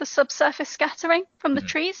most of the subsurface scattering from the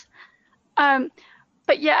trees.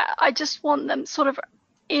 But yeah, I just want them sort of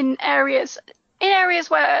in areas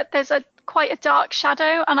where there's quite a dark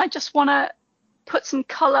shadow, and I just want to put some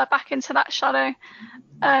color back into that shadow.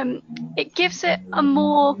 It gives it a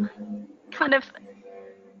more kind of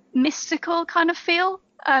mystical kind of feel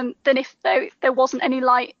than if there wasn't any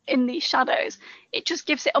light in these shadows. It just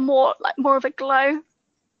gives it a more of a glow.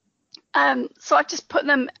 So I've just put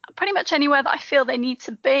them pretty much anywhere that I feel they need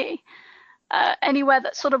to be. Anywhere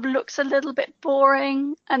that sort of looks a little bit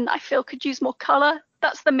boring and I feel could use more color.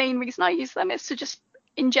 That's the main reason I use them, is to just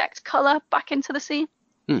inject color back into the scene.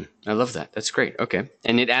 I love that. That's great. Okay.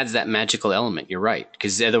 And it adds that magical element. You're right.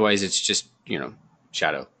 Because otherwise it's just,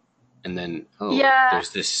 shadow. And then,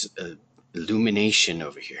 there's this illumination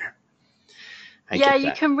over here.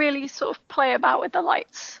 You can really sort of play about with the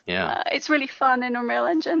lights. Yeah. It's really fun in Unreal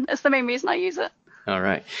Engine. It's the main reason I use it. All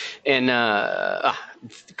right. And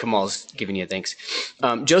Kamal's giving you thanks.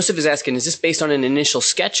 Joseph is asking, is this based on an initial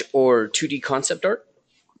sketch or 2D concept art?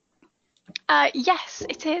 Yes,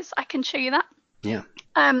 it is. I can show you that. Yeah.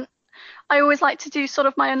 I always like to do sort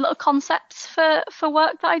of my own little concepts for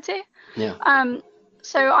work that I do. Yeah.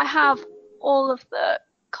 So I have all of the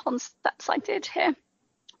concepts I did here.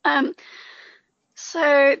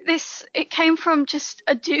 So it came from just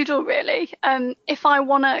a doodle, really. If I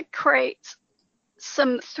want to create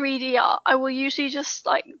some 3D art, I will usually just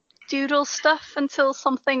doodle stuff until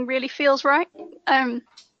something really feels right. And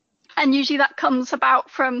usually that comes about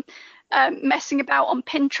from messing about on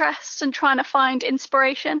Pinterest and trying to find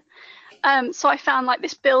inspiration. So I found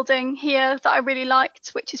this building here that I really liked,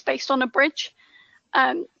 which is based on a bridge.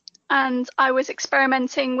 And I was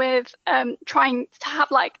experimenting with trying to have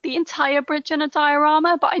the entire bridge in a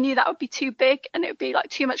diorama, but I knew that would be too big and it would be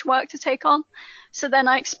too much work to take on. So then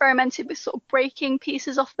I experimented with sort of breaking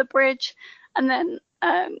pieces off the bridge. And then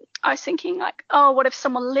I was thinking what if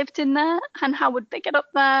someone lived in there, and how would they get up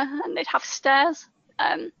there? And they'd have stairs.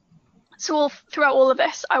 So throughout all of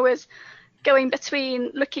this, I was going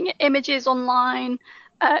between looking at images online,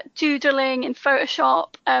 doodling in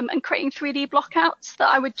Photoshop, and creating 3D blockouts that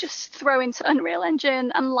I would just throw into Unreal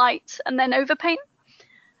Engine and light and then overpaint.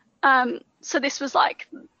 So this was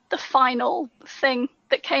the final thing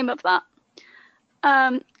that came of that.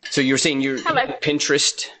 So you're saying you're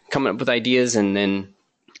Pinterest coming up with ideas and then...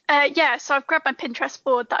 So I've grabbed my Pinterest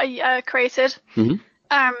board that I created.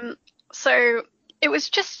 Mm-hmm. So it was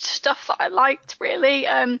just stuff that I liked, really.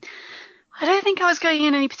 I don't think I was going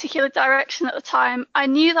in any particular direction at the time. I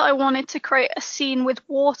knew that I wanted to create a scene with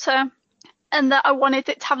water and that I wanted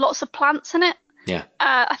it to have lots of plants in it. Yeah.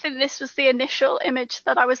 I think this was the initial image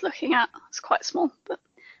that I was looking at. It's quite small, but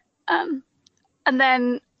and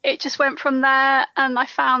then it just went from there, and I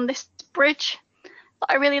found this bridge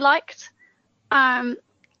that I really liked. And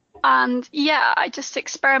yeah, I just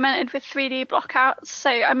experimented with 3D blockouts. So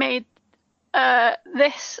I made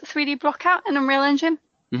this 3D blockout in Unreal Engine.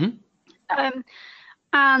 Mm-hmm.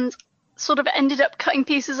 And sort of ended up cutting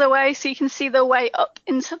pieces away, so you can see the way up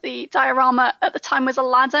into the diorama at the time was a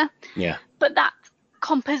ladder. Yeah. But that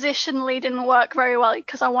compositionally didn't work very well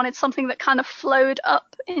because I wanted something that kind of flowed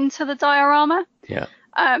up into the diorama. Yeah.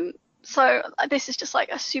 So this is just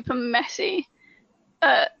a super messy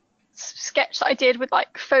sketch that I did with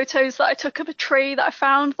photos that I took of a tree that I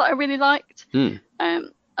found that I really liked. And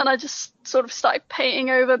I just sort of started painting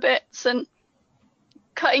over bits and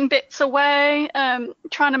cutting bits away,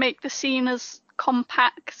 trying to make the scene as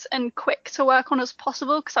compact and quick to work on as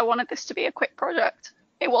possible because I wanted this to be a quick project.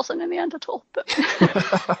 It wasn't in the end at all, but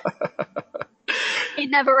it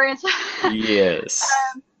never is. Yes.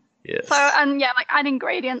 Yes. So, and yeah, adding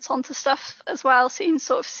gradients onto stuff as well. So you can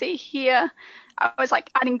sort of see here, I was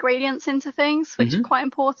adding gradients into things, which are quite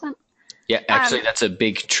important. Yeah, actually, that's a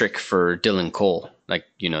big trick for Dylan Cole.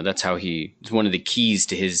 That's how it's one of the keys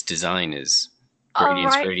to his design is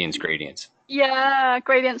gradients. Yeah,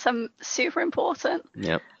 gradients are super important.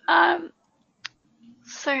 Yep.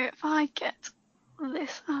 So if I get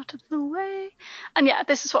this out of the way, and yeah,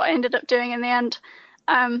 this is what I ended up doing in the end.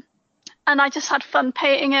 And I just had fun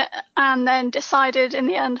painting it, and then decided in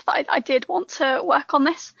the end that I did want to work on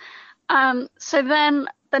this. So then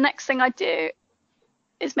the next thing I do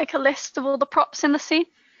is make a list of all the props in the scene,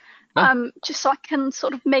 just so I can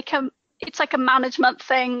sort of it's like a management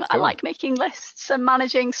thing. I like making lists and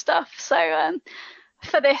managing stuff. So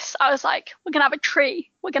for this, I was like, we're going to have a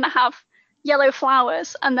tree. We're going to have yellow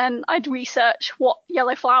flowers. And then I'd research what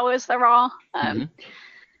yellow flowers there are.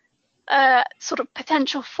 Sort of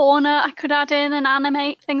potential fauna I could add in and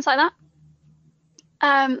animate, things like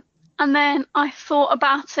that. And then I thought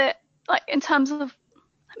about it like in terms of,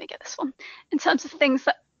 let me get this one, in terms of things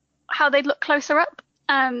that, how they'd look closer up.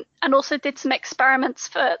 And also did some experiments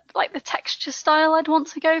for like the texture style I'd want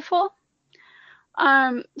to go for.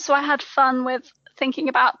 So I had fun with thinking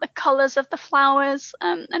about the colors of the flowers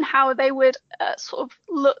and how they would sort of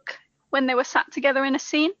look when they were sat together in a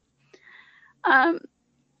scene.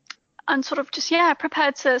 And sort of just,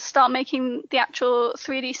 prepared to start making the actual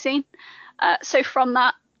 3D scene. So from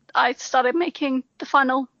that, I started making the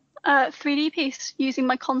final 3D piece using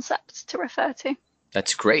my concepts to refer to.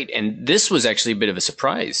 That's great. And this was actually a bit of a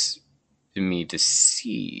surprise to me to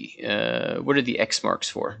see. What are the X marks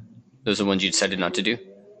for? Those are the ones you decided not to do?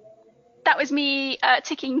 That was me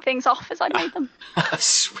ticking things off as I made them.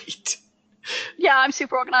 Sweet. Yeah, I'm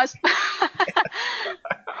super organized. I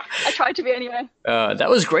tried to be anyway. That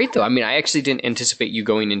was great, though. I mean, I actually didn't anticipate you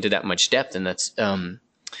going into that much depth, and that's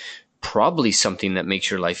probably something that makes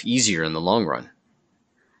your life easier in the long run.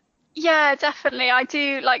 Yeah, definitely. I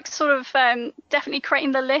do like sort of definitely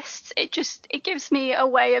creating the lists. It gives me a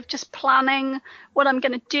way of just planning what I'm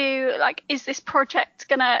going to do. Like, is this project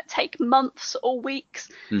going to take months or weeks?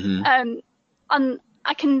 And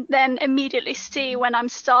I can then immediately see when I'm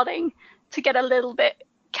starting to get a little bit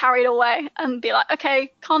carried away and be like,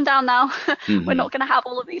 okay, calm down now. We're not going to have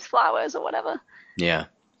all of these flowers or whatever. Yeah.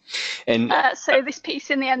 And so this piece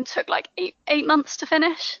in the end took like eight months to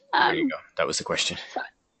finish. There you go. That was the question. So,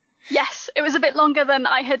 yes, it was a bit longer than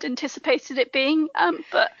I had anticipated it being,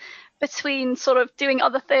 but between sort of doing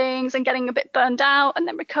other things and getting a bit burned out and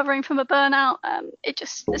then recovering from a burnout,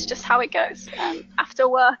 it's just how it goes after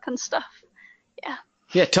work and stuff. Yeah.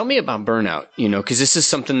 Yeah, tell me about burnout, because this is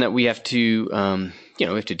something that we have to, we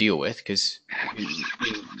have to deal with, because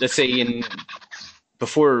let's say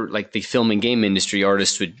before like the film and game industry,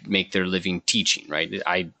 artists would make their living teaching, right?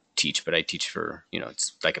 I teach, but I teach for,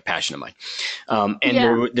 it's like a passion of mine.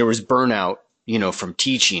 There was burnout, from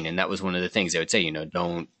teaching. And that was one of the things I would say,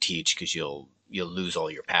 don't teach because you'll lose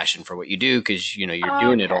all your passion for what you do because, you're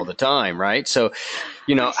doing it all the time. Right. So,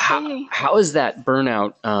 how does that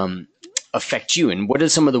burnout affect you? And what are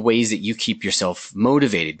some of the ways that you keep yourself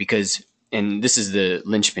motivated? Because, and this is the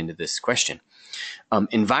linchpin to this question,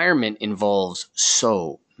 environment involves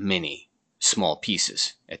so many small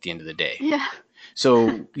pieces at the end of the day. Yeah.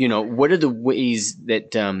 So, what are the ways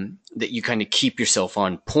that that you kind of keep yourself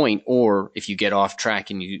on point, or if you get off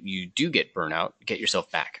track and you do get burnout, get yourself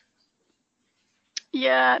back?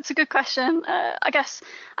 Yeah, it's a good question. I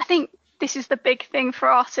think this is the big thing for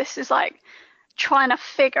artists is like trying to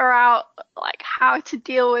figure out like how to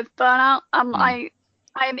deal with burnout. I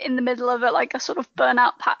am in the middle of it, like a sort of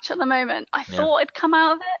burnout patch at the moment. I thought I'd come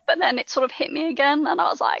out of it, but then it sort of hit me again, and I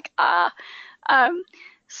was like,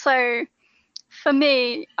 so. For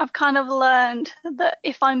me, I've kind of learned that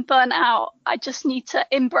if I'm burnt out, I just need to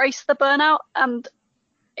embrace the burnout, and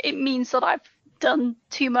it means that I've done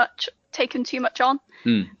too much, taken too much on.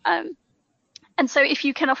 And so if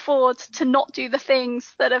you can afford to not do the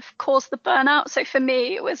things that have caused the burnout, so for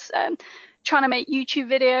me, it was trying to make YouTube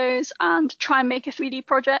videos and try and make a 3D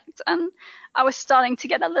project, and I was starting to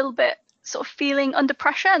get a little bit sort of feeling under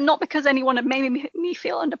pressure, not because anyone had made me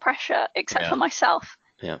feel under pressure except for myself.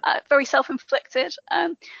 Yeah. Very self-inflicted.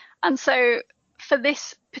 And so for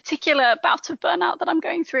this particular bout of burnout that I'm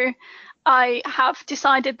going through, I have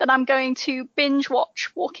decided that I'm going to binge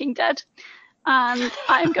watch Walking Dead, and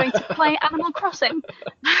I'm going to play Animal Crossing.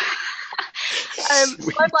 So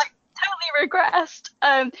I've like totally regressed.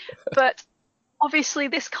 But obviously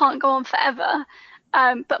this can't go on forever.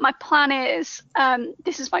 But my plan is,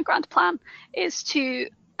 this is my grand plan, is to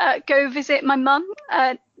go visit my mum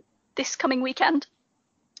this coming weekend.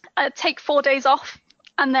 Take 4 days off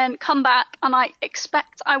and then come back, and I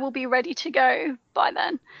expect I will be ready to go by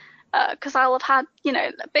then, because I'll have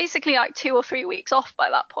had basically like 2 or 3 weeks off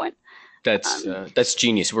by that point. That's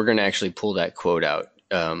genius. We're going to actually pull that quote out.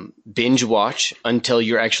 Binge watch until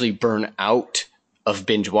you're actually burnt out of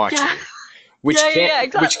binge watching. which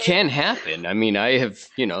exactly. which can happen. I mean, I have,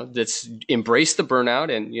 that's embrace the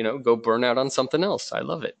burnout and, go burn out on something else. I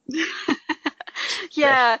love it.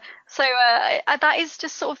 Yeah. So that is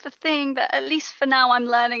just sort of the thing that, at least for now, I'm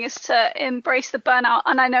learning, is to embrace the burnout.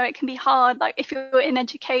 And I know it can be hard. Like if you're in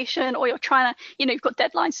education or you're trying to, you've got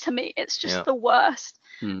deadlines to meet, it's just the worst.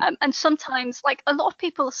 And sometimes, like a lot of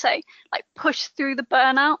people say, like push through the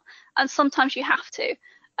burnout, and sometimes you have to.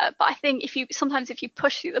 But I think if you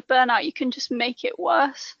push through the burnout, you can just make it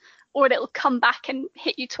worse, or it'll come back and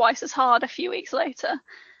hit you twice as hard a few weeks later.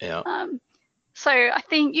 Yeah. So I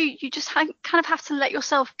think you just kind of have to let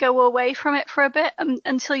yourself go away from it for a bit,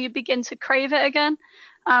 until you begin to crave it again.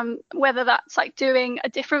 Whether that's like doing a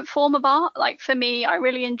different form of art. Like for me, I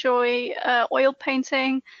really enjoy oil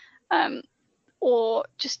painting, or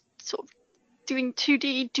just sort of doing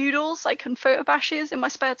 2D doodles, like on photo bashes in my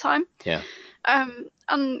spare time. Yeah.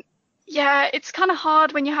 And yeah, it's kind of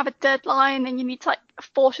hard when you have a deadline and you need to like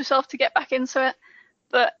force yourself to get back into it.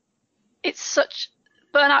 But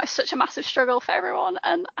burnout is such a massive struggle for everyone,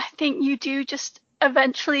 and I think you do just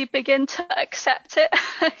eventually begin to accept it.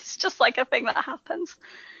 It's just like a thing that happens.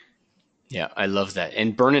 Yeah, I love that.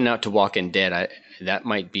 And burning out to Walking Dead, that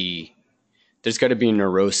might be. There's got to be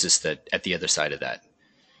neurosis that at the other side of that.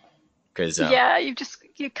 Because yeah, you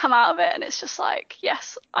come out of it and it's just like,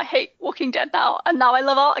 yes, I hate Walking Dead now, and now I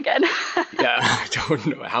love art again. Yeah, I don't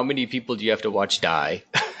know how many people do you have to watch die,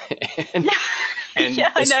 and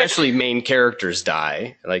yeah, especially main characters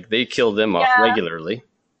die. Like they kill them off regularly.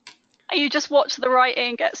 And you just watch the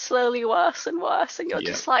writing get slowly worse and worse, and you're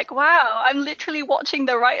just like, wow, I'm literally watching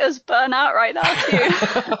the writers burn out right now too.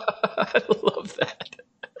 I love that.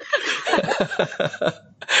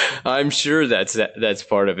 I'm sure that's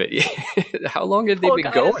part of it. How long have they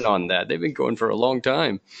been going on that? They've been going for a long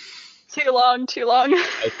time. Too long.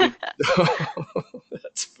 I think,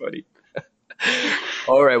 that's funny.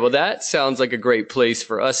 All right. Well, that sounds like a great place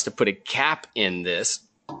for us to put a cap in this.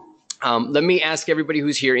 Let me ask everybody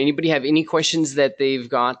who's here. Anybody have any questions that they've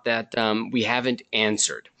got that we haven't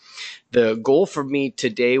answered? The goal for me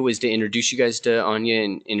today was to introduce you guys to Anya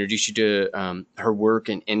and introduce you to her work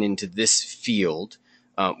and into this field.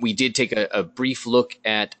 We did take a brief look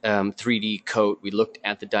at 3D Coat. We looked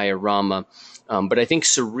at the diorama, but I think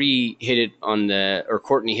Courtney hit it on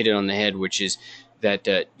the head, which is that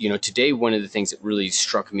today one of the things that really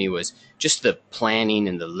struck me was just the planning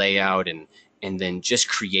and the layout and then just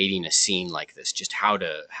creating a scene like this, just how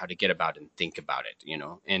to get about and think about it,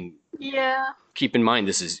 and keep in mind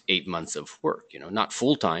this is 8 months of work, not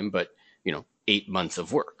full time, but 8 months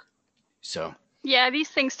of work. So. Yeah, these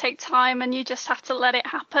things take time, and you just have to let it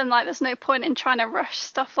happen. Like there's no point in trying to rush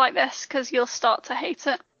stuff like this, because you'll start to hate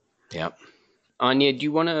it. Yeah. Anya, do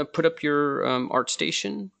you want to put up your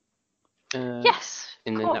ArtStation? Yes.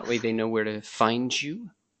 And then that way they know where to find you.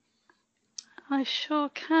 I sure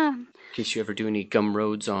can. In case you ever do any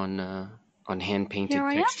Gumroads on hand painted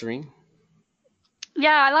texturing.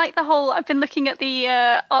 Yeah, I like I've been looking at the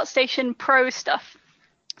ArtStation Pro stuff.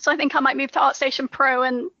 So I think I might move to ArtStation Pro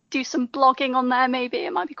and do some blogging on there. Maybe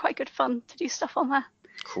it might be quite good fun to do stuff on there.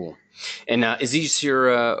 Cool. And is these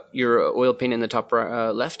your oil paint in the top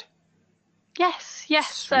left? Yes.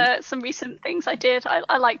 Some recent things I did.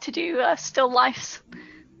 I like to do still lifes.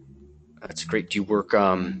 That's great. Do you work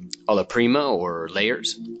alla prima or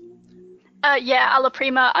layers? Yeah, alla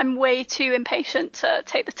prima. I'm way too impatient to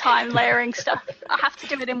take the time layering stuff. I have to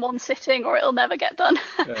do it in one sitting or it'll never get done.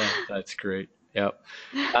 That's great. Yep.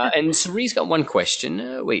 And Cerie's got one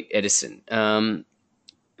question. Wait, Edison.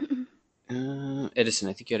 Edison,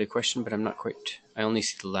 I think you had a question, but I'm not quite. I only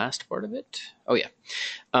see the last part of it. Oh, yeah.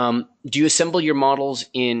 Do you assemble your models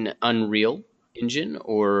in Unreal Engine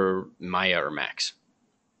or Maya or Max?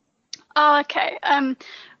 Oh, okay.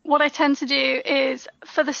 What I tend to do is,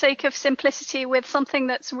 for the sake of simplicity, with something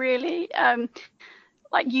that's really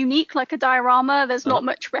like unique, like a diorama, there's not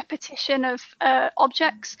much repetition of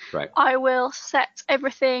objects. Right. I will set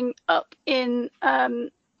everything up in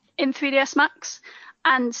 3ds Max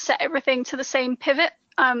and set everything to the same pivot,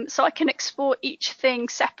 so I can export each thing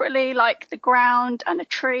separately, like the ground and a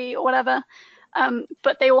tree or whatever.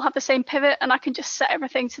 But they all have the same pivot, and I can just set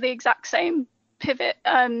everything to the exact same pivot,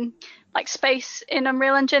 like space in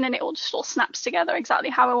Unreal Engine, and it all snaps together exactly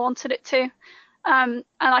how I wanted it to. And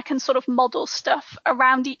I can sort of model stuff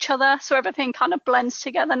around each other, so everything kind of blends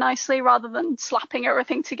together nicely rather than slapping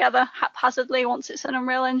everything together haphazardly once it's in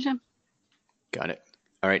Unreal Engine. Got it.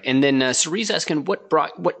 All right. And then Cerie's asking, why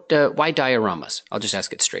dioramas? I'll just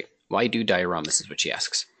ask it straight. Why do dioramas is what she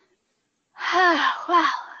asks. Well,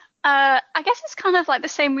 I guess it's kind of like the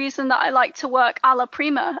same reason that I like to work a la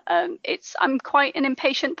prima. I'm quite an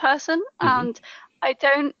impatient person, Hmm. and I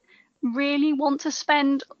don't really want to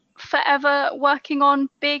spend forever working on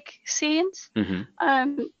big scenes. Hmm.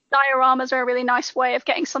 Dioramas are a really nice way of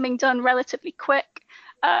getting something done relatively quick,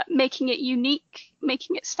 making it unique,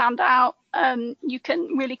 making it stand out. You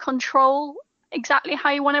can really control exactly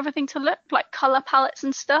how you want everything to look, like color palettes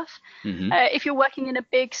and stuff. Hmm. If you're working in a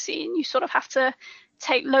big scene, you sort of have to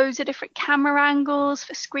take loads of different camera angles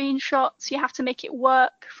for screenshots. You have to make it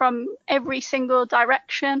work from every single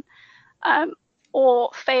direction, um, or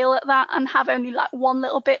fail at that and have only like one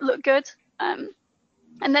little bit look good.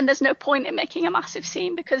 And then there's no point in making a massive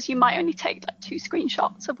scene because you might only take like 2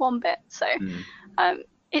 screenshots of one bit. So um,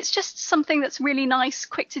 it's just something that's really nice,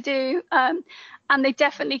 quick to do, and they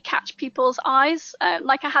definitely catch people's eyes.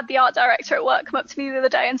 Like I had the art director at work come up to me the other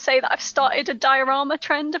day and say that I've started a diorama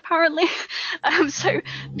trend apparently. So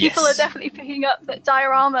people are Yes. definitely picking up that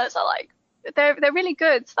dioramas are like they're really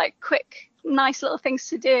good, like quick, nice little things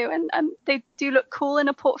to do, and they do look cool in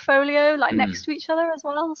a portfolio, like Mm. next to each other as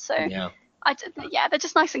well. So Yeah, yeah, they're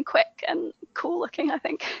just nice and quick and cool looking, I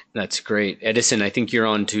think. that's great. Edison, I think you're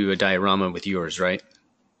on to a diorama with yours, right?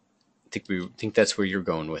 I think that's where you're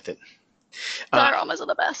going with it. Dioramas are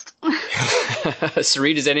the best.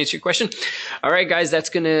 Sarit, does that answer your question? All right, guys, that's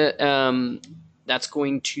going to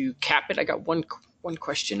cap it. I got one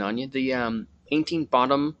question on you. The painting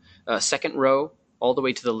bottom second row, all the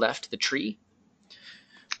way to the left, the tree.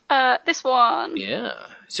 This one. Yeah.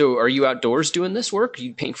 So, are you outdoors doing this work?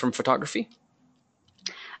 You paint from photography?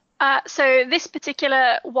 So this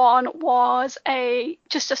particular one was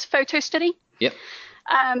just a photo study. Yep.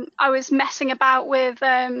 I was messing about with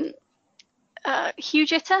Hue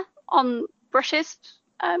Jitter on brushes.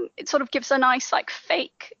 It sort of gives a nice like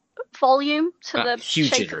fake volume to the Hue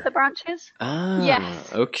shape Jitter. of the branches. Ah,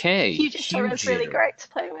 Yes. okay. Hue Jitter is really great to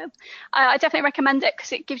play with. I definitely recommend it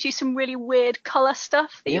because it gives you some really weird color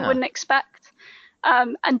stuff that you Yeah. wouldn't expect,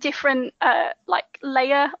 and different like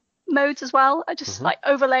layer modes as well. Just like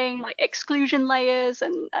overlaying like exclusion layers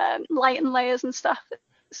and lighten layers and stuff.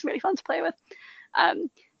 It's really fun to play with.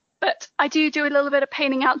 But I do a little bit of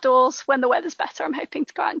painting outdoors when the weather's better. I'm hoping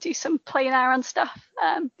to go out and do some plein air and stuff.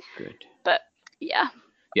 Good. But yeah,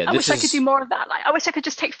 Yeah, I this wish I could is do more of that. Like I wish I could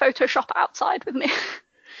just take Photoshop outside with me.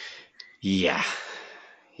 yeah.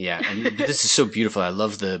 Yeah, and this is so beautiful. I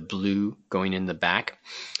love the blue going in the back,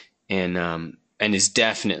 and is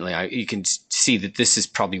definitely you can see that this is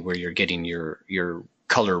probably where you're getting your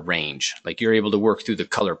color range. Like you're able to work through the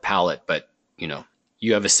color palette, but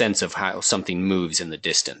you have a sense of how something moves in the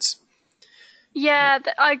distance. Yeah,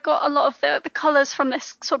 I got a lot of the colors from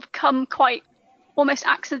this sort of come quite almost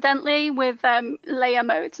accidentally with layer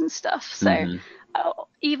modes and stuff. So Hmm.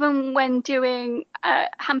 even when doing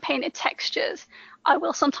hand painted textures, I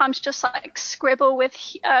will sometimes just like scribble with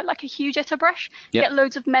like a Hue Jitter brush, Yep. get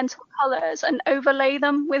loads of mental colors and overlay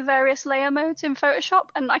them with various layer modes in Photoshop,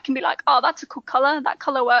 and I can be like, oh, that's a cool color, that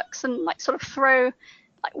color works, and like sort of throw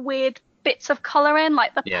like weird bits of color in,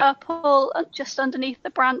 like the Yeah. purple just underneath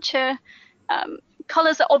the branch here.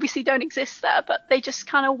 Colors that obviously don't exist there, but they just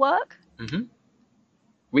kind of work. Hmm.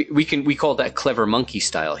 We call that clever monkey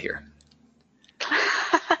style here.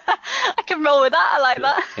 I can roll with that. I like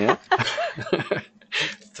that. Yeah.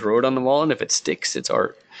 Throw it on the wall, and if it sticks, it's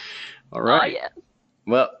art. All right. Oh yeah.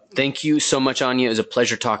 Well, thank you so much, Anya. It was a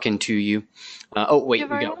pleasure talking to you. Oh, wait, You're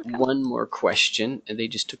we very got welcome. one more question, and they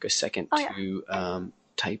just took a second Oh, yeah. to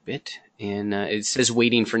type it. And it says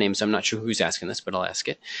waiting for names. I'm not sure who's asking this, but I'll ask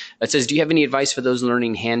it. It says, do you have any advice for those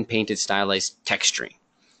learning hand-painted stylized texturing?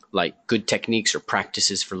 Like good techniques or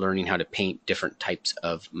practices for learning how to paint different types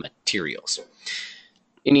of materials?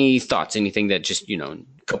 Any thoughts? Anything that just, a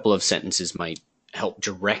couple of sentences might help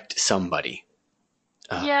direct somebody?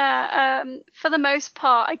 Yeah, for the most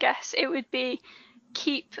part, I guess it would be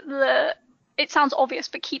it sounds obvious,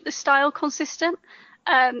 but keep the style consistent.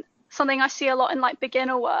 Something I see a lot in like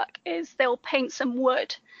beginner work is they'll paint some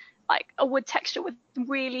wood, like a wood texture with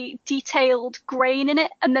really detailed grain in it,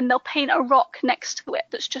 and then they'll paint a rock next to it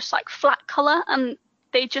that's just like flat color, and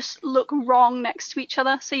they just look wrong next to each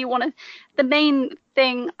other. So the main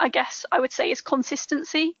thing I guess I would say is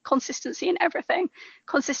consistency in everything,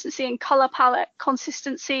 consistency in color palette,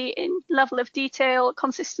 consistency in level of detail,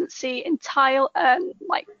 consistency in tile,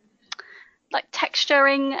 like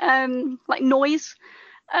texturing, like noise.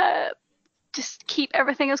 Just keep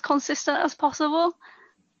everything as consistent as possible.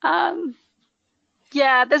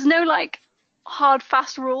 Yeah, there's no like hard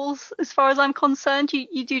fast rules as far as I'm concerned.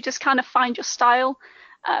 You do just kind of find your style,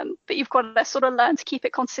 but you've got to sort of learn to keep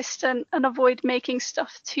it consistent and avoid making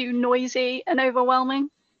stuff too noisy and overwhelming.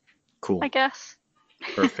 Cool. I guess.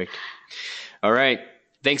 Perfect. All right.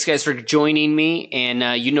 Thanks, guys, for joining me.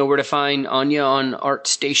 And you know where to find Anya on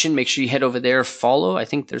ArtStation. Make sure you head over there, follow. I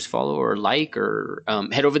think there's follow or like, or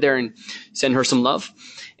head over there and send her some love.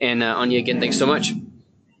 And Anya, again, thanks so much.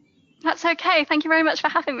 That's okay. Thank you very much for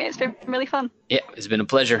having me. It's been really fun. Yeah, it's been a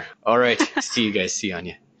pleasure. All right. See you guys. See you,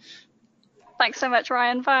 Anya. Thanks so much,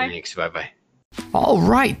 Ryan. Bye. Thanks. Bye-bye. All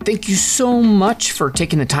right, thank you so much for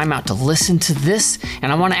taking the time out to listen to this. And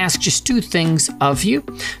I want to ask just 2 things of you.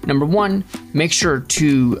 Number 1, make sure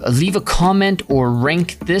to leave a comment or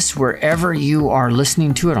rank this wherever you are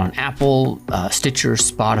listening to it on Apple, Stitcher,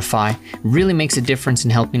 Spotify. It really makes a difference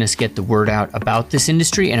in helping us get the word out about this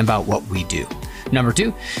industry and about what we do. Number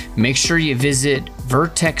 2, make sure you visit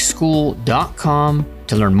vertexschool.com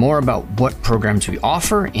to learn more about what programs we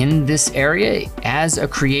offer in this area as a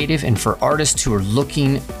creative and for artists who are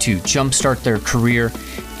looking to jumpstart their career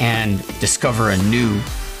and discover a new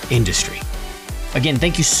industry. Again,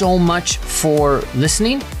 thank you so much for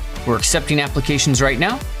listening. We're accepting applications right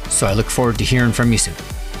now, so I look forward to hearing from you soon.